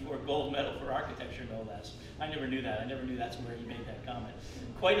 1984 Gold Medal for Architecture, no less. I never knew that. I never knew that's where he made that comment.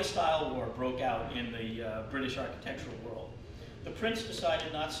 Quite a style war broke out in the British architectural world. The Prince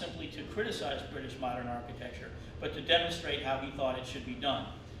decided not simply to criticize British modern architecture, but to demonstrate how he thought it should be done.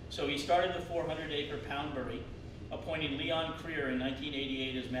 So he started the 400-acre Poundbury, appointing Leon Krier in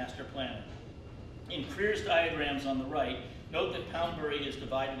 1988 as master planner. In Krier's diagrams on the right, note that Poundbury is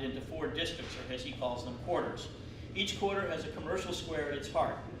divided into 4 districts, or as he calls them, quarters. Each quarter has a commercial square at its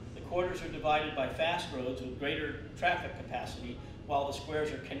heart. The quarters are divided by fast roads with greater traffic capacity, while the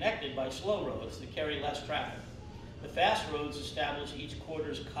squares are connected by slow roads that carry less traffic. The fast roads establish each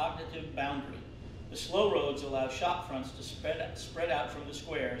quarter's cognitive boundary. The slow roads allow shop fronts to spread out from the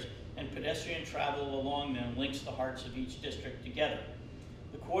squares, and pedestrian travel along them links the hearts of each district together.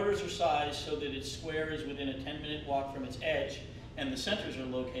 The quarters are sized so that its square is within a 10-minute walk from its edge, and the centers are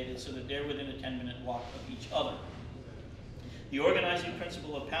located so that they're within a 10-minute walk of each other. The organizing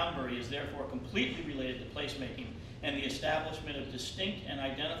principle of Poundbury is therefore completely related to placemaking and the establishment of distinct and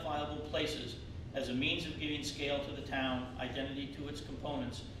identifiable places as a means of giving scale to the town, identity to its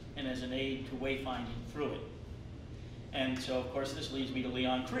components, and as an aid to wayfinding through it. And so, of course, this leads me to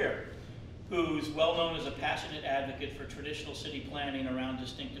Leon Krier, who's well known as a passionate advocate for traditional city planning around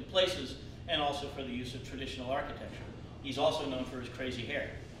distinctive places and also for the use of traditional architecture. He's also known for his crazy hair.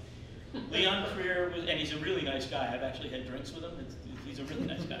 Leon Krier was, and he's a really nice guy. I've actually had drinks with him. He's a really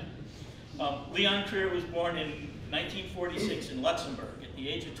nice guy. Leon Krier was born in 1946 in Luxembourg. At the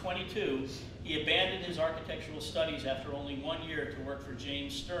age of 22, he abandoned his architectural studies after only 1 year to work for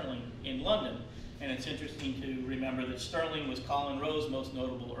James Stirling in London. And it's interesting to remember that Stirling was Colin Rowe's most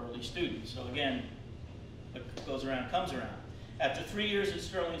notable early student. So again, what goes around comes around. After 3 years at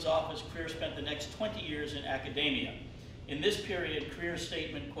Stirling's office, Krier spent the next 20 years in academia. In this period, Krier's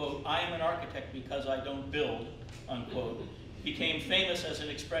statement, quote, "I am an architect because I don't build," unquote, became famous as an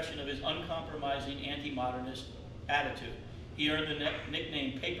expression of his uncompromising anti-modernist attitude. He earned the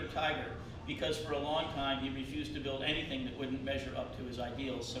nickname Paper Tiger because for a long time he refused to build anything that wouldn't measure up to his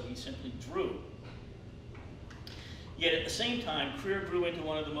ideals, so he simply drew. Yet at the same time, Krier grew into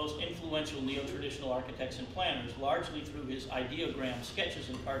one of the most influential neo-traditional architects and planners, largely through his ideogram sketches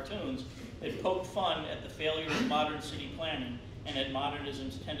and cartoons that poked fun at the failure of modern city planning and at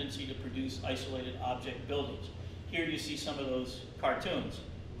modernism's tendency to produce isolated object buildings. Here you see some of those cartoons.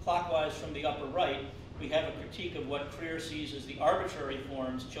 Clockwise from the upper right, we have a critique of what Krier sees as the arbitrary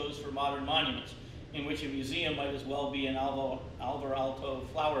forms chose for modern monuments, in which a museum might as well be an Alvarado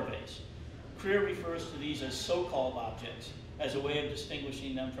flower vase. Krier refers to these as so-called objects, as a way of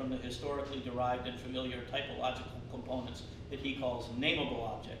distinguishing them from the historically derived and familiar typological components that he calls nameable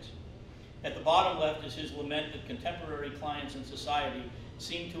objects. At the bottom left is his lament that contemporary clients in society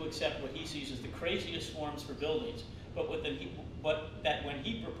seem to accept what he sees as the craziest forms for buildings, but that when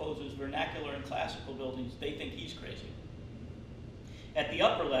he proposes vernacular and classical buildings, they think he's crazy. At the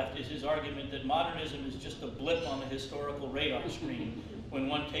upper left is his argument that modernism is just a blip on the historical radar screen when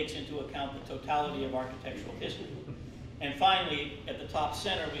one takes into account the totality of architectural history. And finally, at the top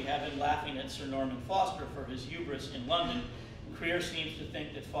center, we have him laughing at Sir Norman Foster for his hubris in London. Krier seems to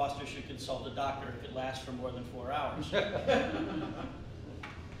think that Foster should consult a doctor if it lasts for more than 4 hours.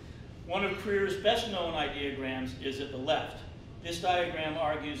 One of Krier's best-known ideograms is at the left. This diagram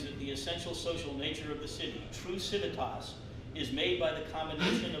argues that the essential social nature of the city, true civitas, is made by the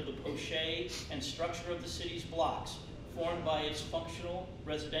combination of the poche and structure of the city's blocks, formed by its functional,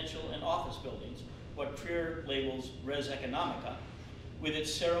 residential, and office buildings, what Krier labels res economica, with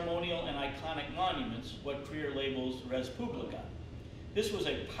its ceremonial and iconic monuments, what Krier labels res publica. This was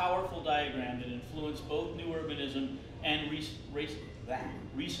a powerful diagram that influenced both new urbanism and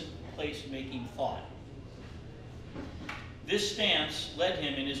recent placemaking thought. This stance led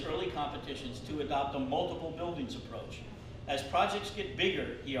him in his early competitions to adopt a multiple buildings approach. As projects get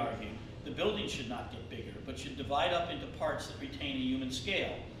bigger, he argued, the buildings should not get bigger, but should divide up into parts that retain a human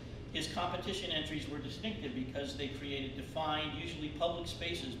scale. His competition entries were distinctive because they created defined, usually public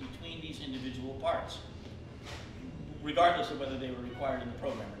spaces between these individual parts, regardless of whether they were required in the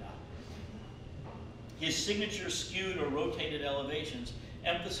program or not. His signature skewed or rotated elevations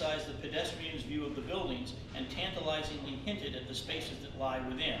emphasized the pedestrian's view of the buildings and tantalizingly hinted at the spaces that lie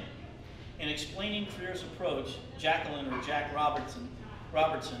within. In explaining Krier's approach, Jacqueline or Jack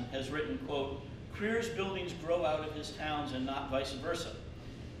Robertson has written, quote, "Krier's buildings grow out of his towns and not vice versa.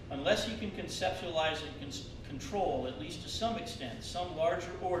 Unless he can conceptualize and control, at least to some extent, some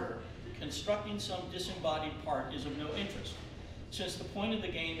larger order, constructing some disembodied part is of no interest. Since the point of the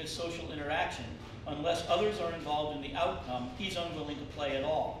game is social interaction, unless others are involved in the outcome, he's unwilling to play at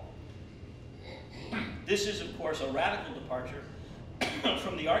all." This is, of course, a radical departure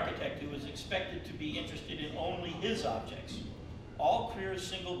from the architect who is expected to be interested in only his objects. All Krier's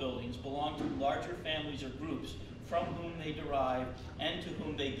single buildings belong to larger families or groups from whom they derive and to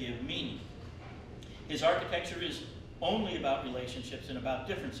whom they give meaning. His architecture is only about relationships and about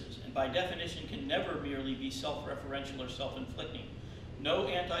differences, and by definition can never merely be self-referential or self-inflicting. No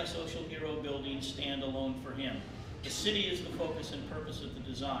antisocial hero buildings stand alone for him. The city is the focus and purpose of the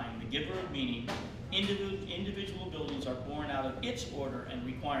design, the giver of meaning. Individual buildings are born out of its order and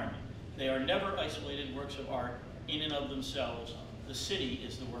requirement. They are never isolated works of art in and of themselves. The city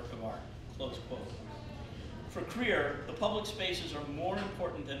is the work of art, close quote. For Krier, the public spaces are more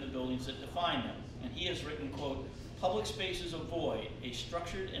important than the buildings that define them, and he has written, quote, "Public space is a void, a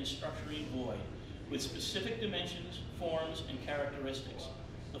structured and structuring void, with specific dimensions, forms, and characteristics.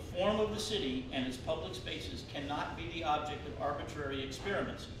 The form of the city and its public spaces cannot be the object of arbitrary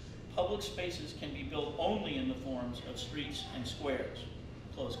experiments. Public spaces can be built only in the forms of streets and squares,"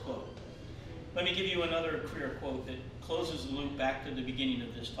 close quote. Let me give you another Krier quote that closes the loop back to the beginning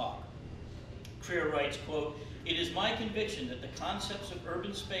of this talk. Krier writes, quote, "It is my conviction that the concepts of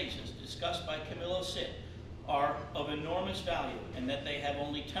urban spaces discussed by Camillo Sitte are of enormous value and that they have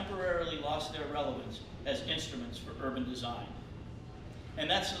only temporarily lost their relevance as instruments for urban design." And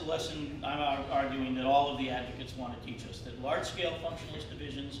that's the lesson I'm arguing that all of the advocates want to teach us, that large-scale functionalist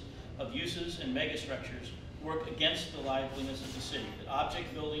divisions of uses and megastructures work against the liveliness of the city, that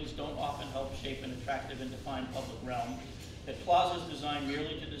object buildings don't often help shape an attractive and defined public realm, that plazas designed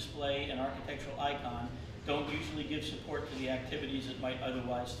merely to display an architectural icon don't usually give support to the activities that might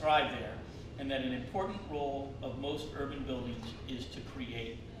otherwise thrive there, and that an important role of most urban buildings is to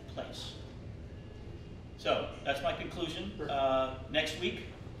create place. So that's my conclusion. Next week,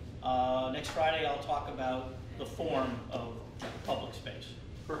 next Friday, I'll talk about the form of public space.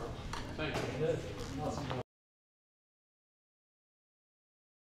 Perfect. Thank you.